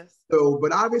 Yes. So,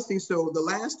 but obviously, so the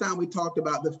last time we talked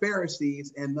about the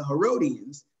Pharisees and the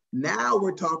Herodians, now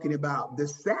we're talking about the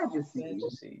Sadducees.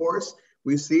 Of course,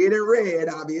 we see it in red,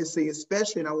 obviously,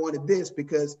 especially, and I wanted this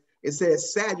because It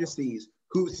says Sadducees,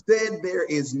 who said there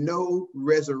is no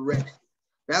resurrection.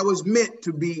 That was meant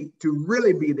to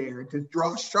really be there, to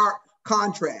draw sharp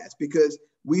contrast, because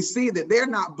we see that they're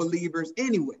not believers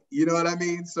anyway. You know what I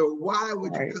mean? So why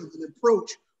would you come and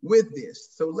approach with this?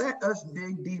 So let us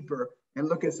dig deeper and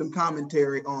look at some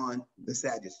commentary on the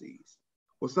Sadducees.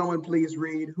 Will someone please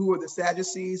read, who are the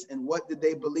Sadducees and what did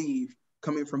they believe,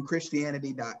 coming from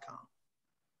Christianity.com?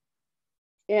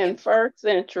 In first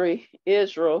century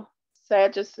Israel,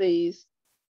 Sadducees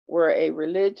were a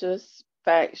religious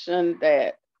faction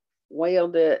that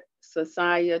wielded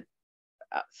societal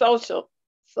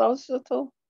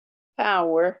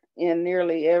power in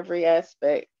nearly every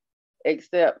aspect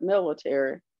except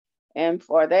military. And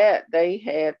for that, they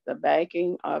had the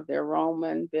backing of their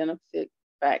Roman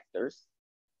benefactors.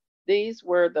 These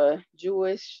were the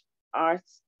Jewish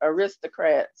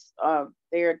aristocrats of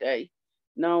their day,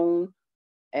 known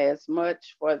as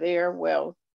much for their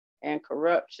wealth and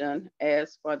corruption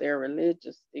as for their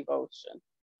religious devotion.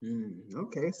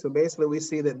 Okay, so basically we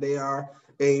see that they are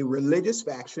a religious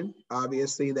faction,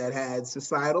 obviously, that had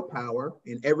societal power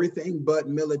in everything but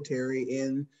military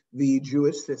in the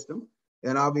Jewish system.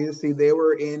 And obviously they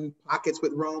were in pockets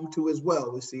with Rome too as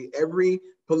well. We see every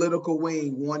political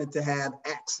wing wanted to have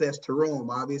access to Rome,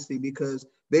 obviously, because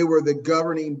they were the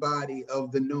governing body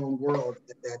of the known world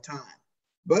at that time.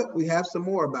 But we have some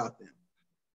more about them.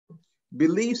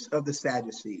 Beliefs of the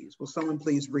Sadducees. Will someone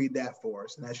please read that for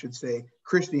us? And I should say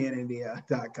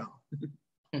Christianity.com.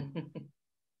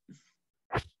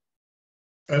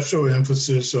 Special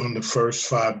emphasis on the first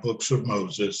 5 books of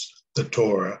Moses, the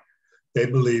Torah. They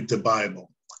believed the Bible.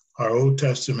 Our Old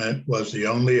Testament was the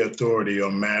only authority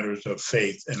on matters of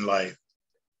faith and life.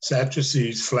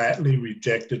 Sadducees flatly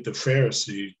rejected the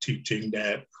Pharisees' teaching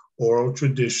that oral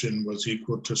tradition was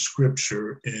equal to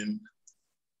scripture in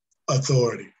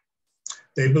authority.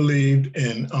 They believed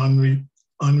in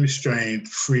unrestrained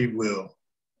free will,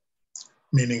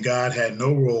 meaning God had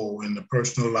no role in the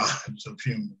personal lives of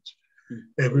humans.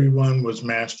 Everyone was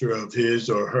master of his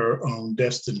or her own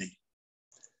destiny.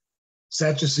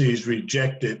 Sadducees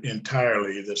rejected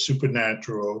entirely the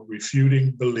supernatural,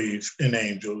 refuting belief in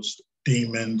angels,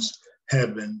 demons,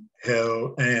 heaven,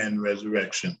 hell, and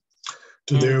resurrection.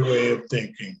 To their way of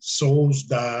thinking, souls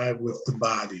die with the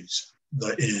bodies,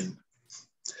 the end.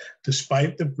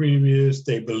 Despite the previous,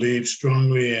 they believed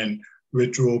strongly in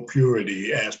ritual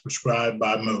purity as prescribed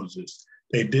by Moses.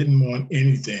 They didn't want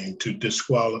anything to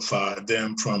disqualify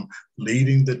them from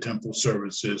leading the temple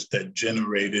services that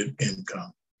generated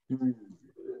income.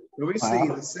 We see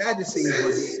the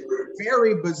Sadducees were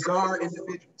very bizarre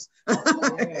individuals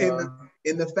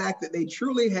in the fact that they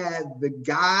truly had the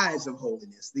guise of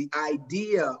holiness, the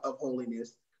idea of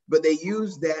holiness, but they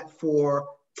used that for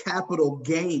capital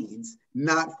gains,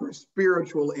 not for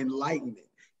spiritual enlightenment.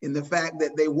 In the fact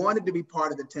that they wanted to be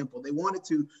part of the temple, they wanted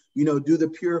to, do the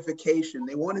purification,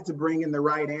 they wanted to bring in the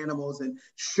right animals and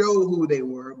show who they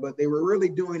were, but they were really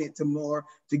doing it to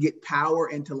get power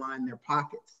and to line their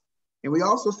pockets. And we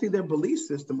also see their belief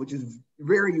system, which is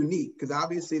very unique, because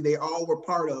obviously they all were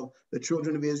part of the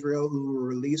children of Israel who were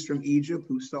released from Egypt,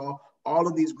 who saw all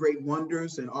of these great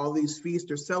wonders, and all these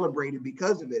feasts are celebrated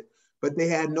because of it. But they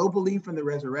had no belief in the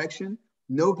resurrection,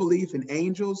 no belief in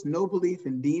angels, no belief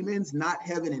in demons, not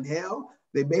heaven and hell.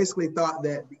 They basically thought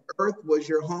that the earth was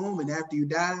your home, and after you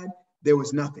died, there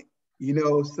was nothing,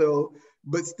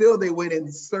 but still they went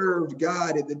and served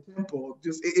God at the temple.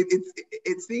 Just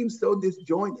it seems so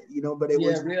disjointed, but it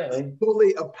was really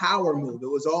fully a power move. It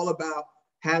was all about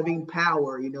having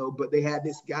power, but they had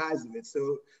this guise of it.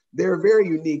 So they're very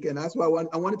unique. And that's why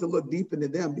I wanted to look deep into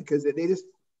them, because they just,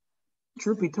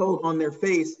 truth be told, on their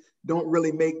face, don't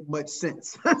really make much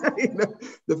sense.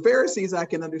 The Pharisees I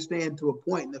can understand to a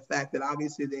point, in the fact that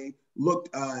obviously they looked,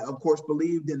 of course,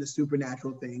 believed in the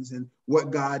supernatural things and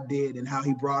what God did and how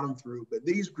he brought them through. But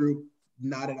these group,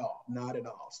 not at all.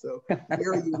 So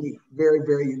very unique, very,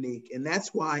 very unique. And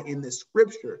that's why in the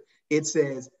scripture, it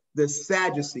says the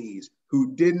Sadducees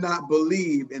who did not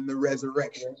believe in the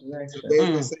resurrection. So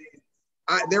they say,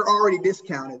 they're already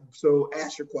discounted. So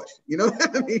ask your question. You know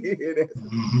what I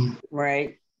mean?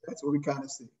 Right. That's what we kind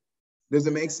of see. Does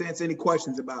it make sense? Any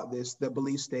questions about this, the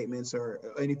belief statements or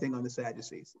anything on the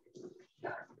Sadducees?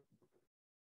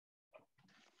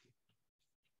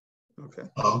 Okay.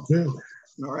 All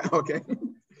right. Okay.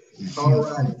 All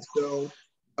right. So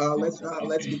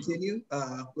let's continue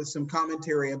with some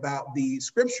commentary about the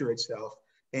scripture itself.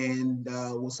 And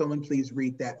will someone please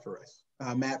read that for us?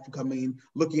 Matt,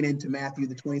 looking into Matthew,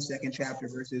 the 22nd chapter,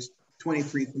 verses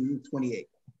 23 through 28.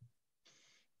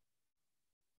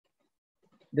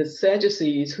 The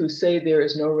Sadducees, who say there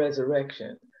is no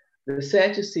resurrection, The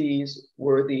Sadducees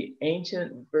were the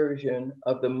ancient version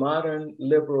of the modern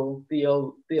liberal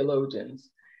theologians.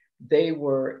 They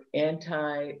were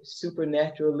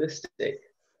anti-supernaturalistic,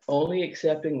 only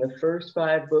accepting the first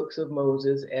 5 books of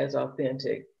Moses as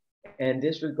authentic and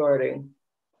disregarding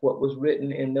what was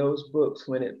written in those books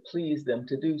when it pleased them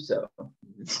to do so.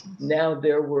 Now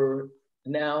there were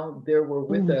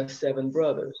with us 7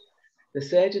 brothers. The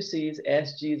Sadducees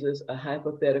asked Jesus a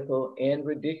hypothetical and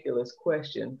ridiculous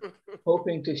question,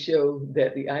 hoping to show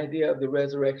that the idea of the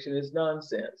resurrection is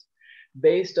nonsense.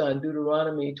 Based on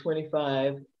Deuteronomy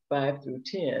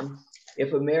 25:5-10,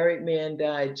 if a married man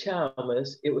died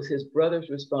childless, it was his brother's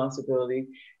responsibility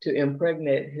to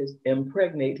impregnate his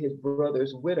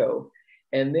brother's widow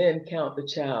and then count the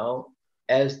child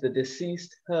as the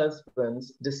deceased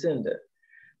husband's descendant.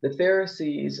 The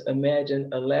Pharisees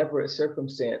imagined elaborate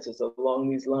circumstances along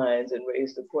these lines and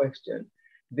raised the question,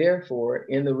 therefore,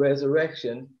 in the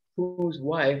resurrection, whose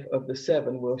wife of the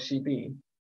 7 will she be?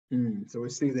 So we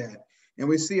see that. And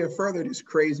we see a further this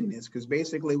craziness, because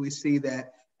basically we see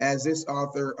that as this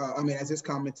author, as this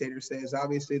commentator says,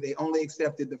 obviously they only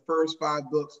accepted the first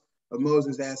 5 books of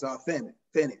Moses as authentic.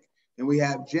 And we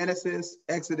have Genesis,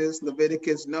 Exodus,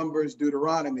 Leviticus, Numbers,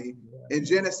 Deuteronomy. In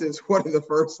Genesis, what are the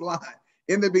first line?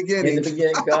 In the beginning,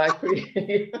 God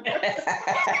created.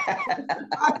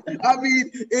 I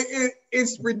mean,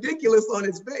 it's ridiculous on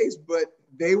its face, but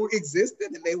they were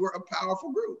existed and they were a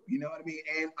powerful group. You know what I mean?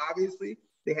 And obviously,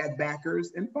 they had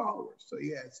backers and followers. So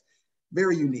yes,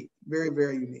 very unique, very,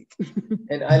 very unique.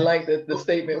 And I like the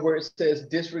statement where it says,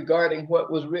 disregarding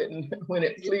what was written when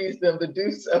it pleased them to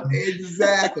do so.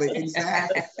 Exactly.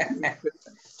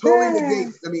 Totally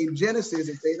negate. I mean, Genesis,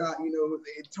 if they not,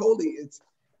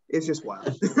 it's just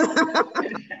wild.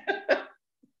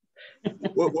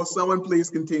 Will someone please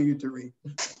continue to read?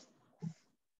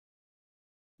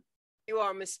 You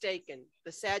are mistaken.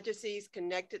 The Sadducees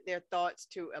connected their thoughts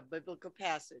to a biblical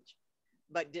passage,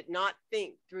 but did not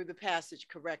think through the passage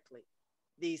correctly.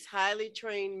 These highly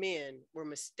trained men were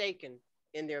mistaken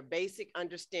in their basic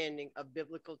understanding of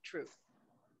biblical truth.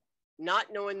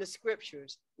 Not knowing the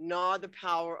scriptures, nor the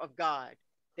power of God,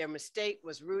 their mistake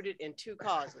was rooted in 2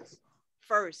 causes.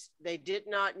 First, they did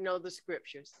not know the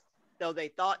scriptures, though they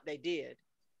thought they did.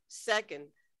 Second,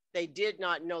 they did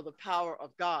not know the power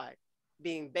of God.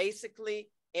 Being basically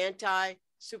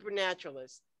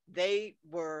anti-supernaturalists,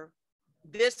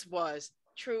 this was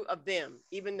true of them,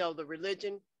 even though the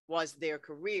religion was their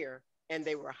career and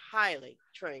they were highly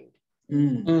trained.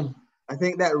 I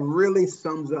think that really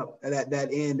sums up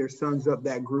that end, or sums up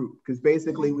that group, because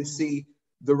basically we see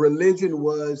the religion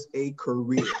was a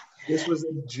career. This was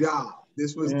a job.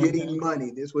 This was getting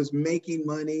money. This was making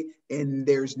money, and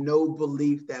there's no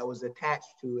belief that was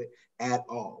attached to it at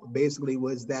all. Basically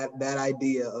was that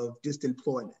idea of just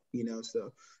employment,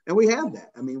 so, and we have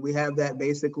that. I mean, we have that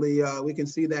basically, we can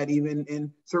see that even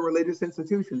in certain religious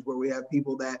institutions where we have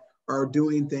people that are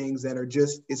doing things that are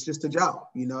it's just a job.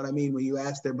 You know what I mean? When you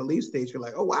ask their belief states, you're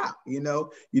like, oh, wow, you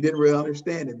didn't really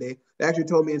understand it. They actually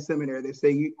told me in seminary, they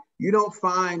say, you don't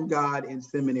find God in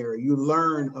seminary, you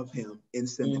learn of him in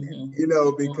seminary,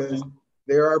 because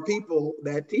there are people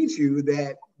that teach you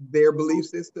that their belief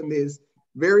system is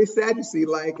very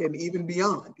Sadducee-like and even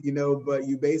beyond, but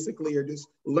you basically are just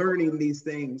learning these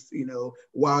things,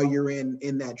 while you're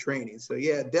in that training. So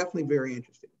yeah, definitely very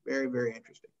interesting. Very, very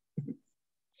interesting.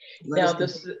 Now,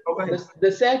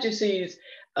 the Sadducees,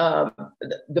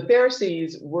 the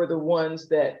Pharisees were the ones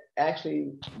that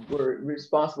actually were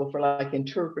responsible for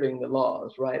interpreting the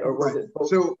laws, right? Or was it both?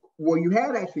 So, well, you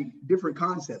had actually different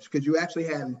concepts, because you actually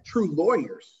had true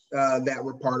lawyers that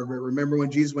were part of it. Remember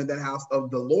when Jesus went to the house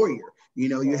of the lawyer,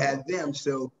 you had them.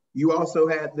 So you also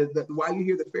had why you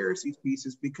hear the Pharisees piece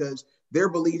is because their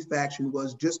belief faction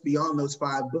was just beyond those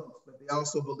 5 books. They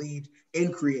also believed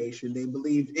in creation. They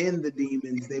believed in the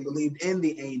demons. They believed in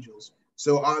the angels.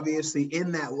 So obviously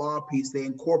in that law piece, they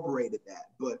incorporated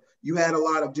that. But you had a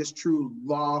lot of just true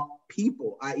law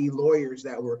people, i.e. lawyers,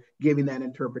 that were giving that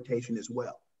interpretation as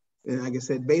well. And like I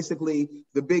said, basically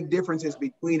the big differences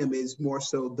between them is more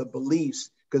so the beliefs,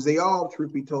 because they all,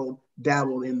 truth be told,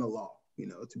 dabbled in the law,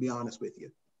 to be honest with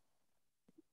you.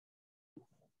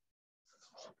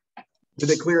 Did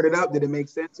they clear it up? Did it make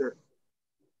sense? Or?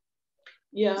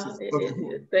 Yeah,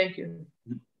 thank you.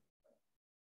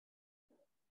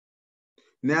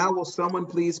 Now, will someone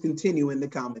please continue in the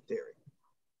commentary?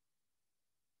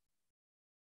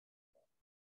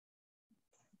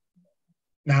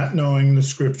 Not knowing the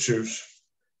scriptures,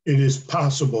 it is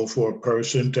possible for a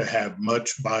person to have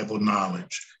much Bible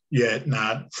knowledge, yet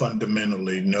not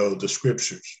fundamentally know the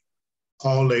scriptures.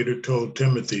 Paul later told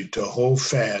Timothy to hold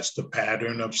fast the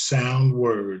pattern of sound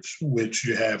words which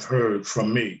you have heard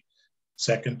from me.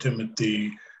 2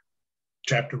 Timothy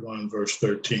chapter 1, verse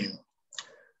 13.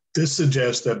 This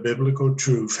suggests that biblical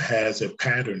truth has a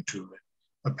pattern to it,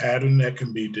 a pattern that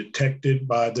can be detected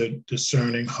by the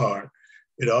discerning heart.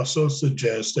 It also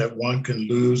suggests that one can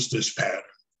lose this pattern,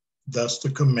 thus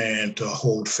the command to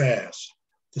hold fast.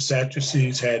 The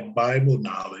Sadducees had Bible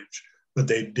knowledge, but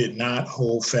they did not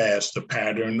hold fast the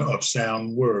pattern of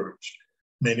sound words.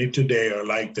 Many today are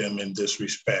like them in this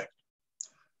respect,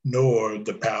 nor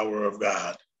the power of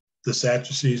God. The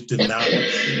Sadducees did not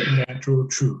have natural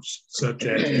truths, such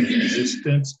as the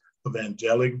existence of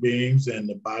angelic beings and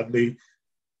the bodily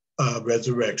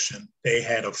resurrection. They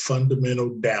had a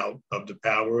fundamental doubt of the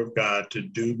power of God to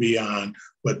do beyond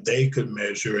what they could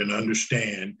measure and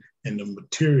understand in the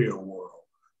material world.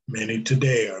 Many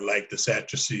today are like the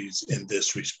Sadducees in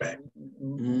this respect.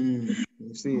 You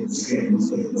see it.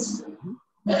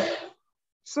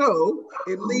 So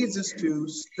it leads us to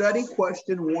study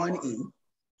question 1E.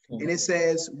 And it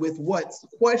says, with what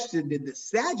question did the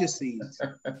Sadducees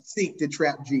seek to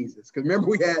trap Jesus? Because remember,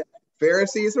 we had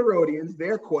Pharisees, Herodians,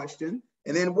 their question.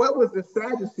 And then what was the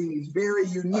Sadducees' very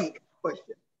unique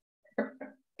question?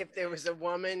 If there was a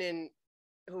woman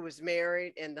who was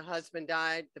married and the husband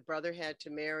died, the brother had to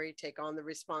marry, take on the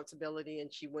responsibility,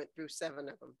 and she went through 7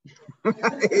 of them.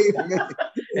 Amen.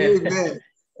 Amen.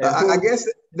 I guess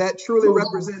that truly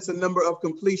represents a number of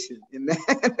completion in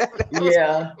that.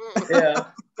 Yeah.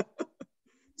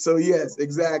 So yes,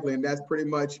 exactly. And that's pretty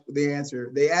much the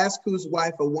answer. They asked whose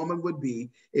wife a woman would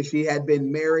be if she had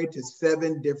been married to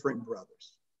 7 different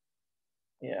brothers.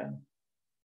 Yeah.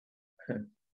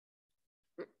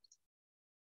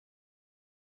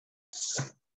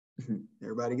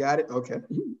 Everybody got it? Okay.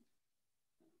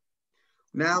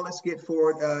 Now let's get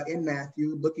forward in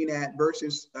Matthew, looking at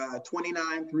verses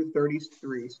 29 through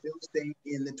 33, still staying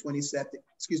in the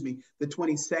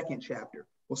 22nd chapter.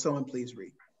 Will someone please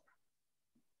read?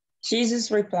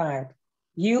 Jesus replied,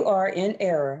 "You are in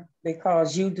error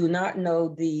because you do not know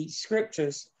the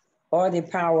scriptures or the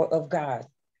power of God.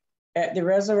 At the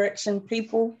resurrection,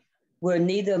 people will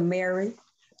neither marry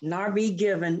nor be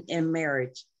given in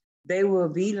marriage. They will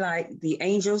be like the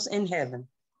angels in heaven.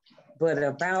 But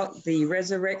about the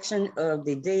resurrection of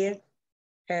the dead,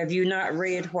 have you not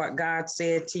read what God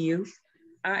said to you?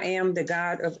 I am the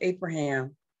God of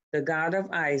Abraham, the God of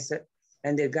Isaac,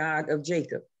 and the God of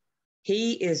Jacob.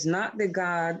 He is not the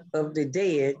God of the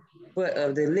dead, but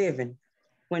of the living."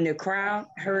 When the crowd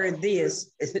heard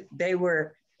this, they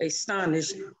were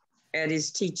astonished at his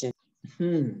teaching.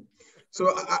 So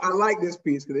I like this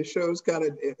piece because it shows kind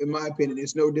of, in my opinion,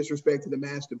 it's no disrespect to the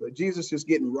master, but Jesus just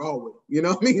getting raw with him. You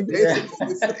know what I mean?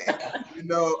 Basically saying,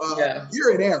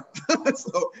 you're in error.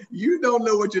 So you don't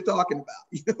know what you're talking about.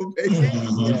 You know,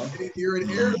 basically, you're in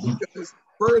error because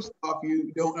first off,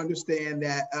 you don't understand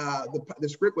that what the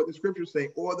scriptures say,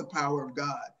 or the power of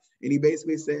God. And he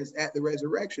basically says at the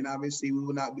resurrection, obviously, we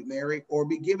will not be married or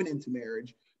be given into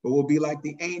marriage, but we'll be like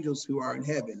the angels who are in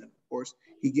heaven. Of course,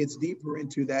 he gets deeper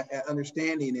into that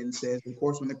understanding and says, of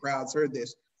course, when the crowds heard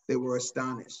this, they were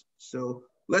astonished. So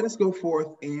let us go forth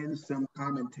in some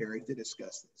commentary to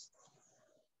discuss this.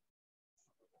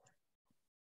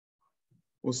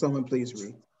 Will someone please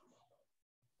read?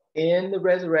 In the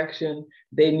resurrection,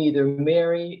 they neither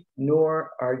marry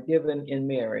nor are given in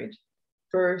marriage.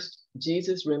 First,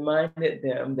 Jesus reminded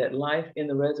them that life in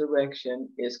the resurrection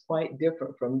is quite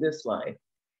different from this life.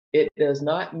 It does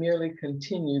not merely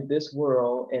continue this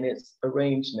world and its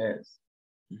arrangements,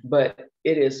 but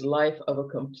it is life of a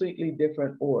completely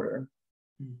different order.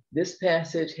 This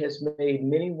passage has made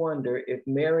many wonder if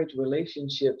marriage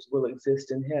relationships will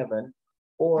exist in heaven,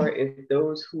 or if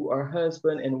those who are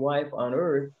husband and wife on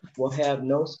earth will have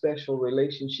no special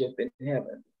relationship in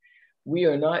heaven. We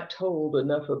are not told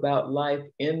enough about life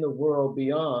in the world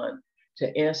beyond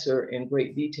to answer in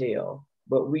great detail,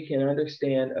 but we can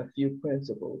understand a few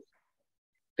principles.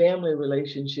 Family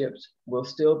relationships will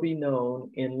still be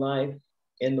known in life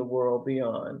in the world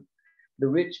beyond. The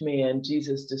rich man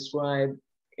Jesus described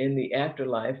in the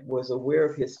afterlife was aware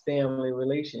of his family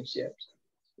relationships.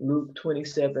 Luke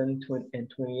 27 and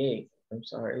 28.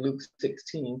 Luke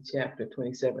 16, chapter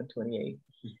 27, 28.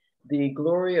 The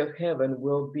glory of heaven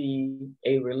will be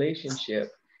a relationship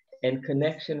and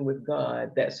connection with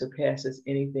God that surpasses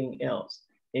anything else,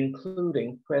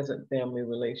 including present family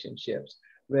relationships.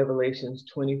 Revelations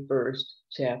 21st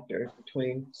chapter,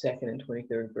 22nd and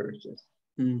 23rd verses.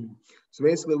 So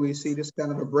basically we see this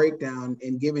kind of a breakdown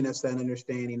in giving us that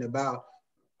understanding about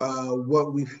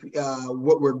what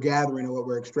we're gathering and what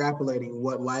we're extrapolating,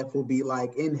 what life will be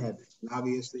like in heaven. And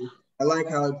obviously, I like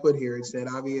how it put here. It said,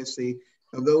 obviously,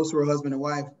 of those who are husband and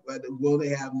wife, will they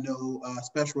have no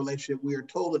special relationship? We are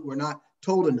told that we're not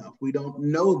told enough. We don't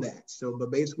know that. So,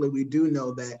 but basically, we do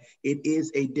know that it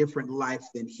is a different life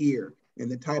than here. And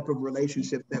the type of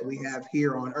relationship that we have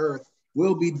here on earth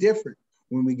will be different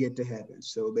when we get to heaven.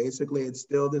 So basically, it's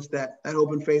still just that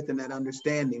open faith and that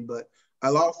understanding. But I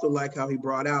also like how he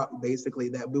brought out basically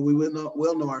that we will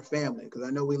know our family, because I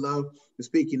know we love to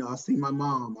speak. You know, I'll see my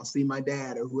mom, I'll see my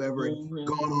dad, or whoever has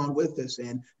gone on with us,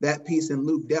 and that piece in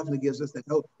Luke definitely gives us that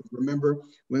hope. Remember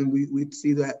when we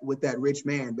see that with that rich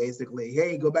man, basically,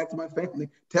 hey, go back to my family,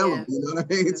 tell them, you know what I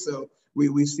mean? So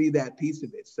we see that piece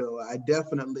of it. So I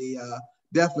definitely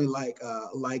like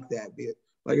that bit.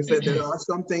 Like I said, there are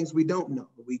some things we don't know.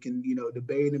 We can, you know,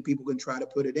 debate and people can try to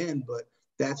put it in, but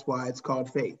that's why it's called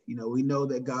faith. You know, we know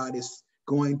that God is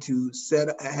going to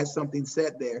has something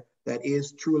set there that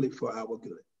is truly for our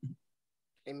good.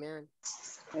 Amen.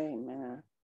 Amen.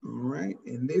 All right.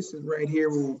 And this is right here.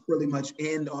 We'll pretty much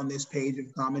end on this page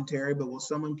of commentary, but will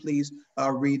someone please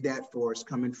read that for us,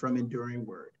 coming from Enduring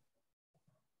Word?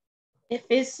 If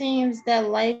it seems that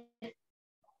life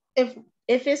and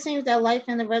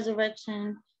the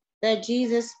resurrection that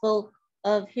Jesus spoke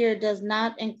of here does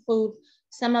not include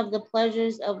some of the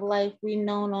pleasures of life we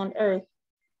know on earth,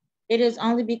 it is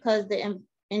only because the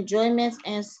enjoyments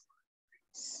and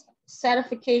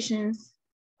satisfactions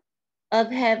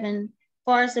of heaven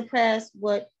far surpass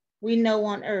what we know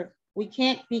on earth. We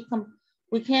can't be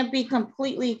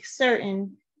completely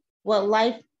certain what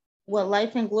life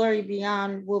and glory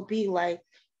beyond will be like,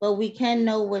 but we can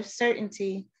know with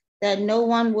certainty that no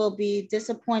one will be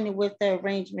disappointed with the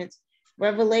arrangements.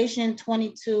 Revelation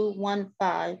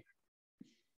 22:1-5.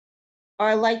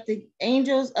 Are like the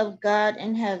angels of God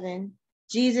in heaven.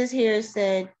 Jesus here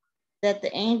said that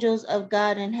the angels of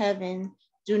God in heaven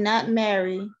do not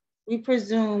marry. We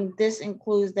presume this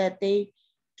includes that they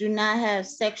do not have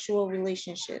sexual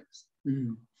relationships.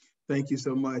 Thank you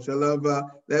so much. I love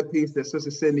that piece that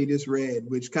Sister Sydney just read,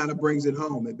 which kind of brings it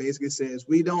home. It basically says,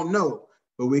 we don't know,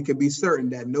 but we can be certain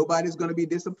that nobody's going to be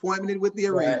disappointed with the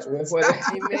arrangements.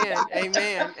 Amen.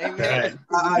 Amen. Amen.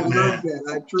 I love that.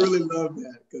 I truly love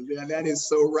that, because that is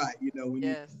so right. You know, when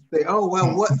you say, oh,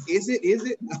 well, what is it? Is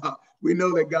it? No, we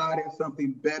know that God has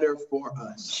something better for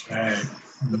us. Right.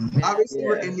 Obviously,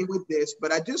 we're ending with this,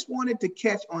 but I just wanted to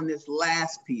catch on this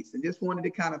last piece and just wanted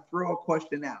to kind of throw a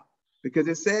question out, because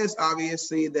it says,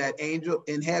 obviously, that angel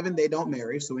in heaven, they don't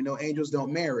marry. So we know angels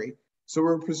don't marry. So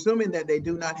we're presuming that they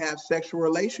do not have sexual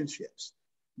relationships.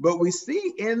 But we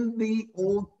see in the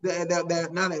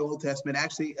not the Old Testament,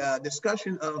 actually,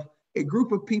 discussion of a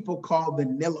group of people called the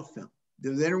Nephilim.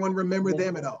 Does anyone remember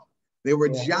them at all? They were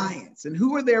giants. And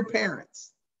who were their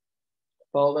parents?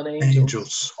 Fallen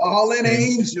angels. Fallen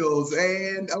angels.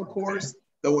 And of course,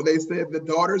 they said the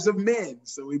daughters of men.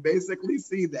 So we basically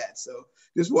see that. So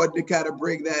just wanted to kind of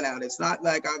bring that out. It's not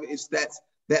like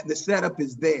that the setup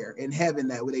is there in heaven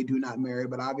that they do not marry,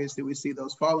 but obviously we see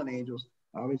those fallen angels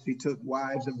obviously took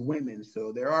wives of women.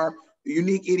 So there are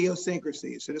unique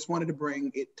idiosyncrasies. So just wanted to bring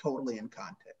it totally in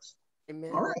context.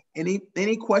 Amen. All right.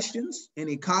 Any questions?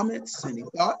 Any comments? Any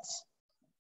thoughts?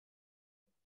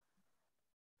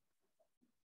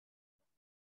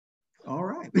 All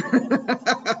right.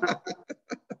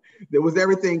 There was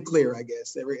everything clear, I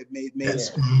guess. It made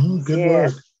yes. Good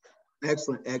word.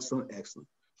 Excellent, excellent, excellent.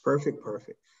 Perfect,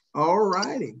 perfect. All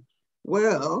righty.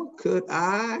 Well, could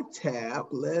I tap?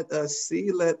 Let us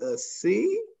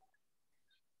see.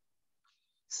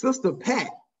 Sister Pat,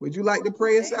 would you like to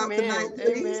pray us out tonight,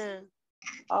 please? Amen.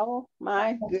 Oh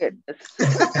my goodness.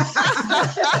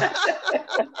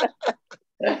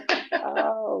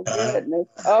 Oh goodness.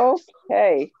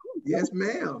 Okay. Yes,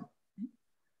 ma'am.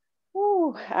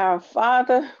 Ooh, our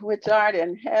Father, which art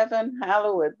in heaven,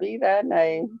 hallowed be thy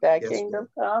name. Thy kingdom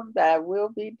come, thy will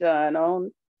be done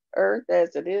on earth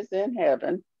as it is in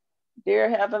heaven. Dear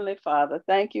Heavenly Father,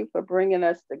 thank you for bringing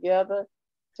us together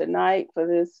tonight for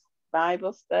this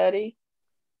Bible study.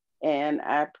 And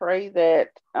I pray that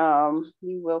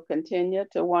you will continue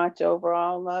to watch over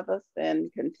all of us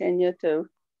and continue to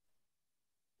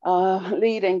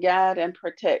lead and guide and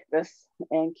protect us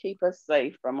and keep us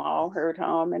safe from all hurt,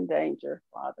 harm, and danger.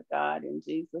 Father God, in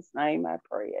Jesus' name I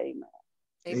pray, amen.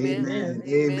 Amen.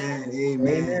 Amen.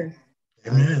 Amen.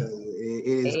 Amen.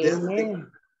 It is definitely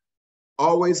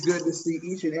always good to see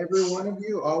each and every one of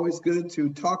you. Always good to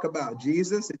talk about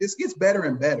Jesus. It just gets better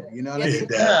and better. You know what I mean? It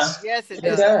does. Yes, it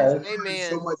does. Amen.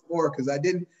 So much more, because I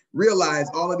didn't realize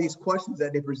all of these questions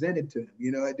that they presented to him.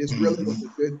 You know, it just really was a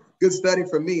good study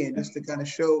for me, and just to kind of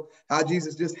show how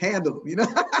Jesus just handled them, you know.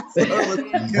 So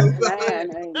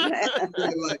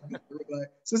like,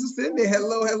 Sister Cindy,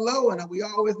 hello, and we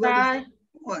always love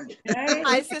one.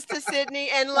 Hi, Sister Sydney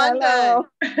and London.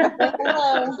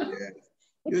 Hello.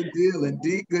 Good deal,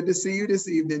 indeed. Good to see you this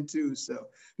evening too. So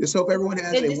just hope everyone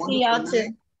has a wonderful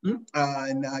night.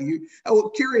 And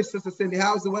curious, Sister Cindy,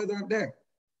 how's the weather up there?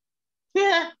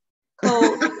 Yeah,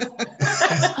 cold.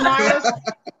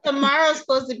 Tomorrow's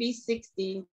supposed to be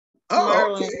 60.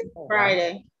 Tomorrow and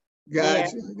Friday.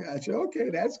 Gotcha. Okay,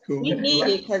 that's cool. We need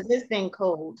it because it's been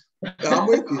cold. I'm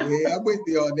with you. Yeah, I'm with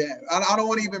you on that. I don't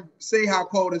want to even say how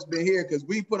cold it's been here because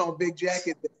we put on big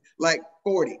jackets like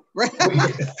 40, right?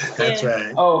 That's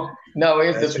right. Oh, no,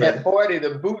 it's at 40,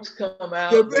 the boots come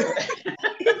out. The gloves.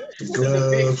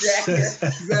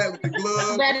 Exactly, the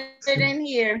gloves. Better than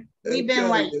here. We've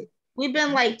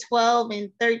been like 12 and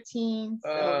 13.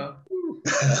 So.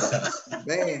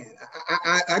 Man,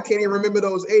 I can't even remember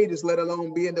those ages, let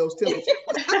alone be in those temperatures.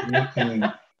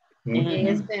 Yeah,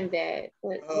 it's been bad,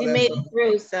 but we made it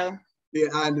through. So yeah,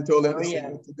 I totally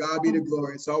understand. To God be the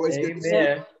glory. It's always good to see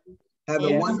you. Have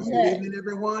a wonderful evening,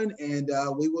 everyone, and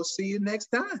we will see you next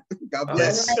time. God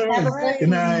bless. Good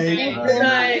night. Good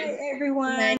night, everyone.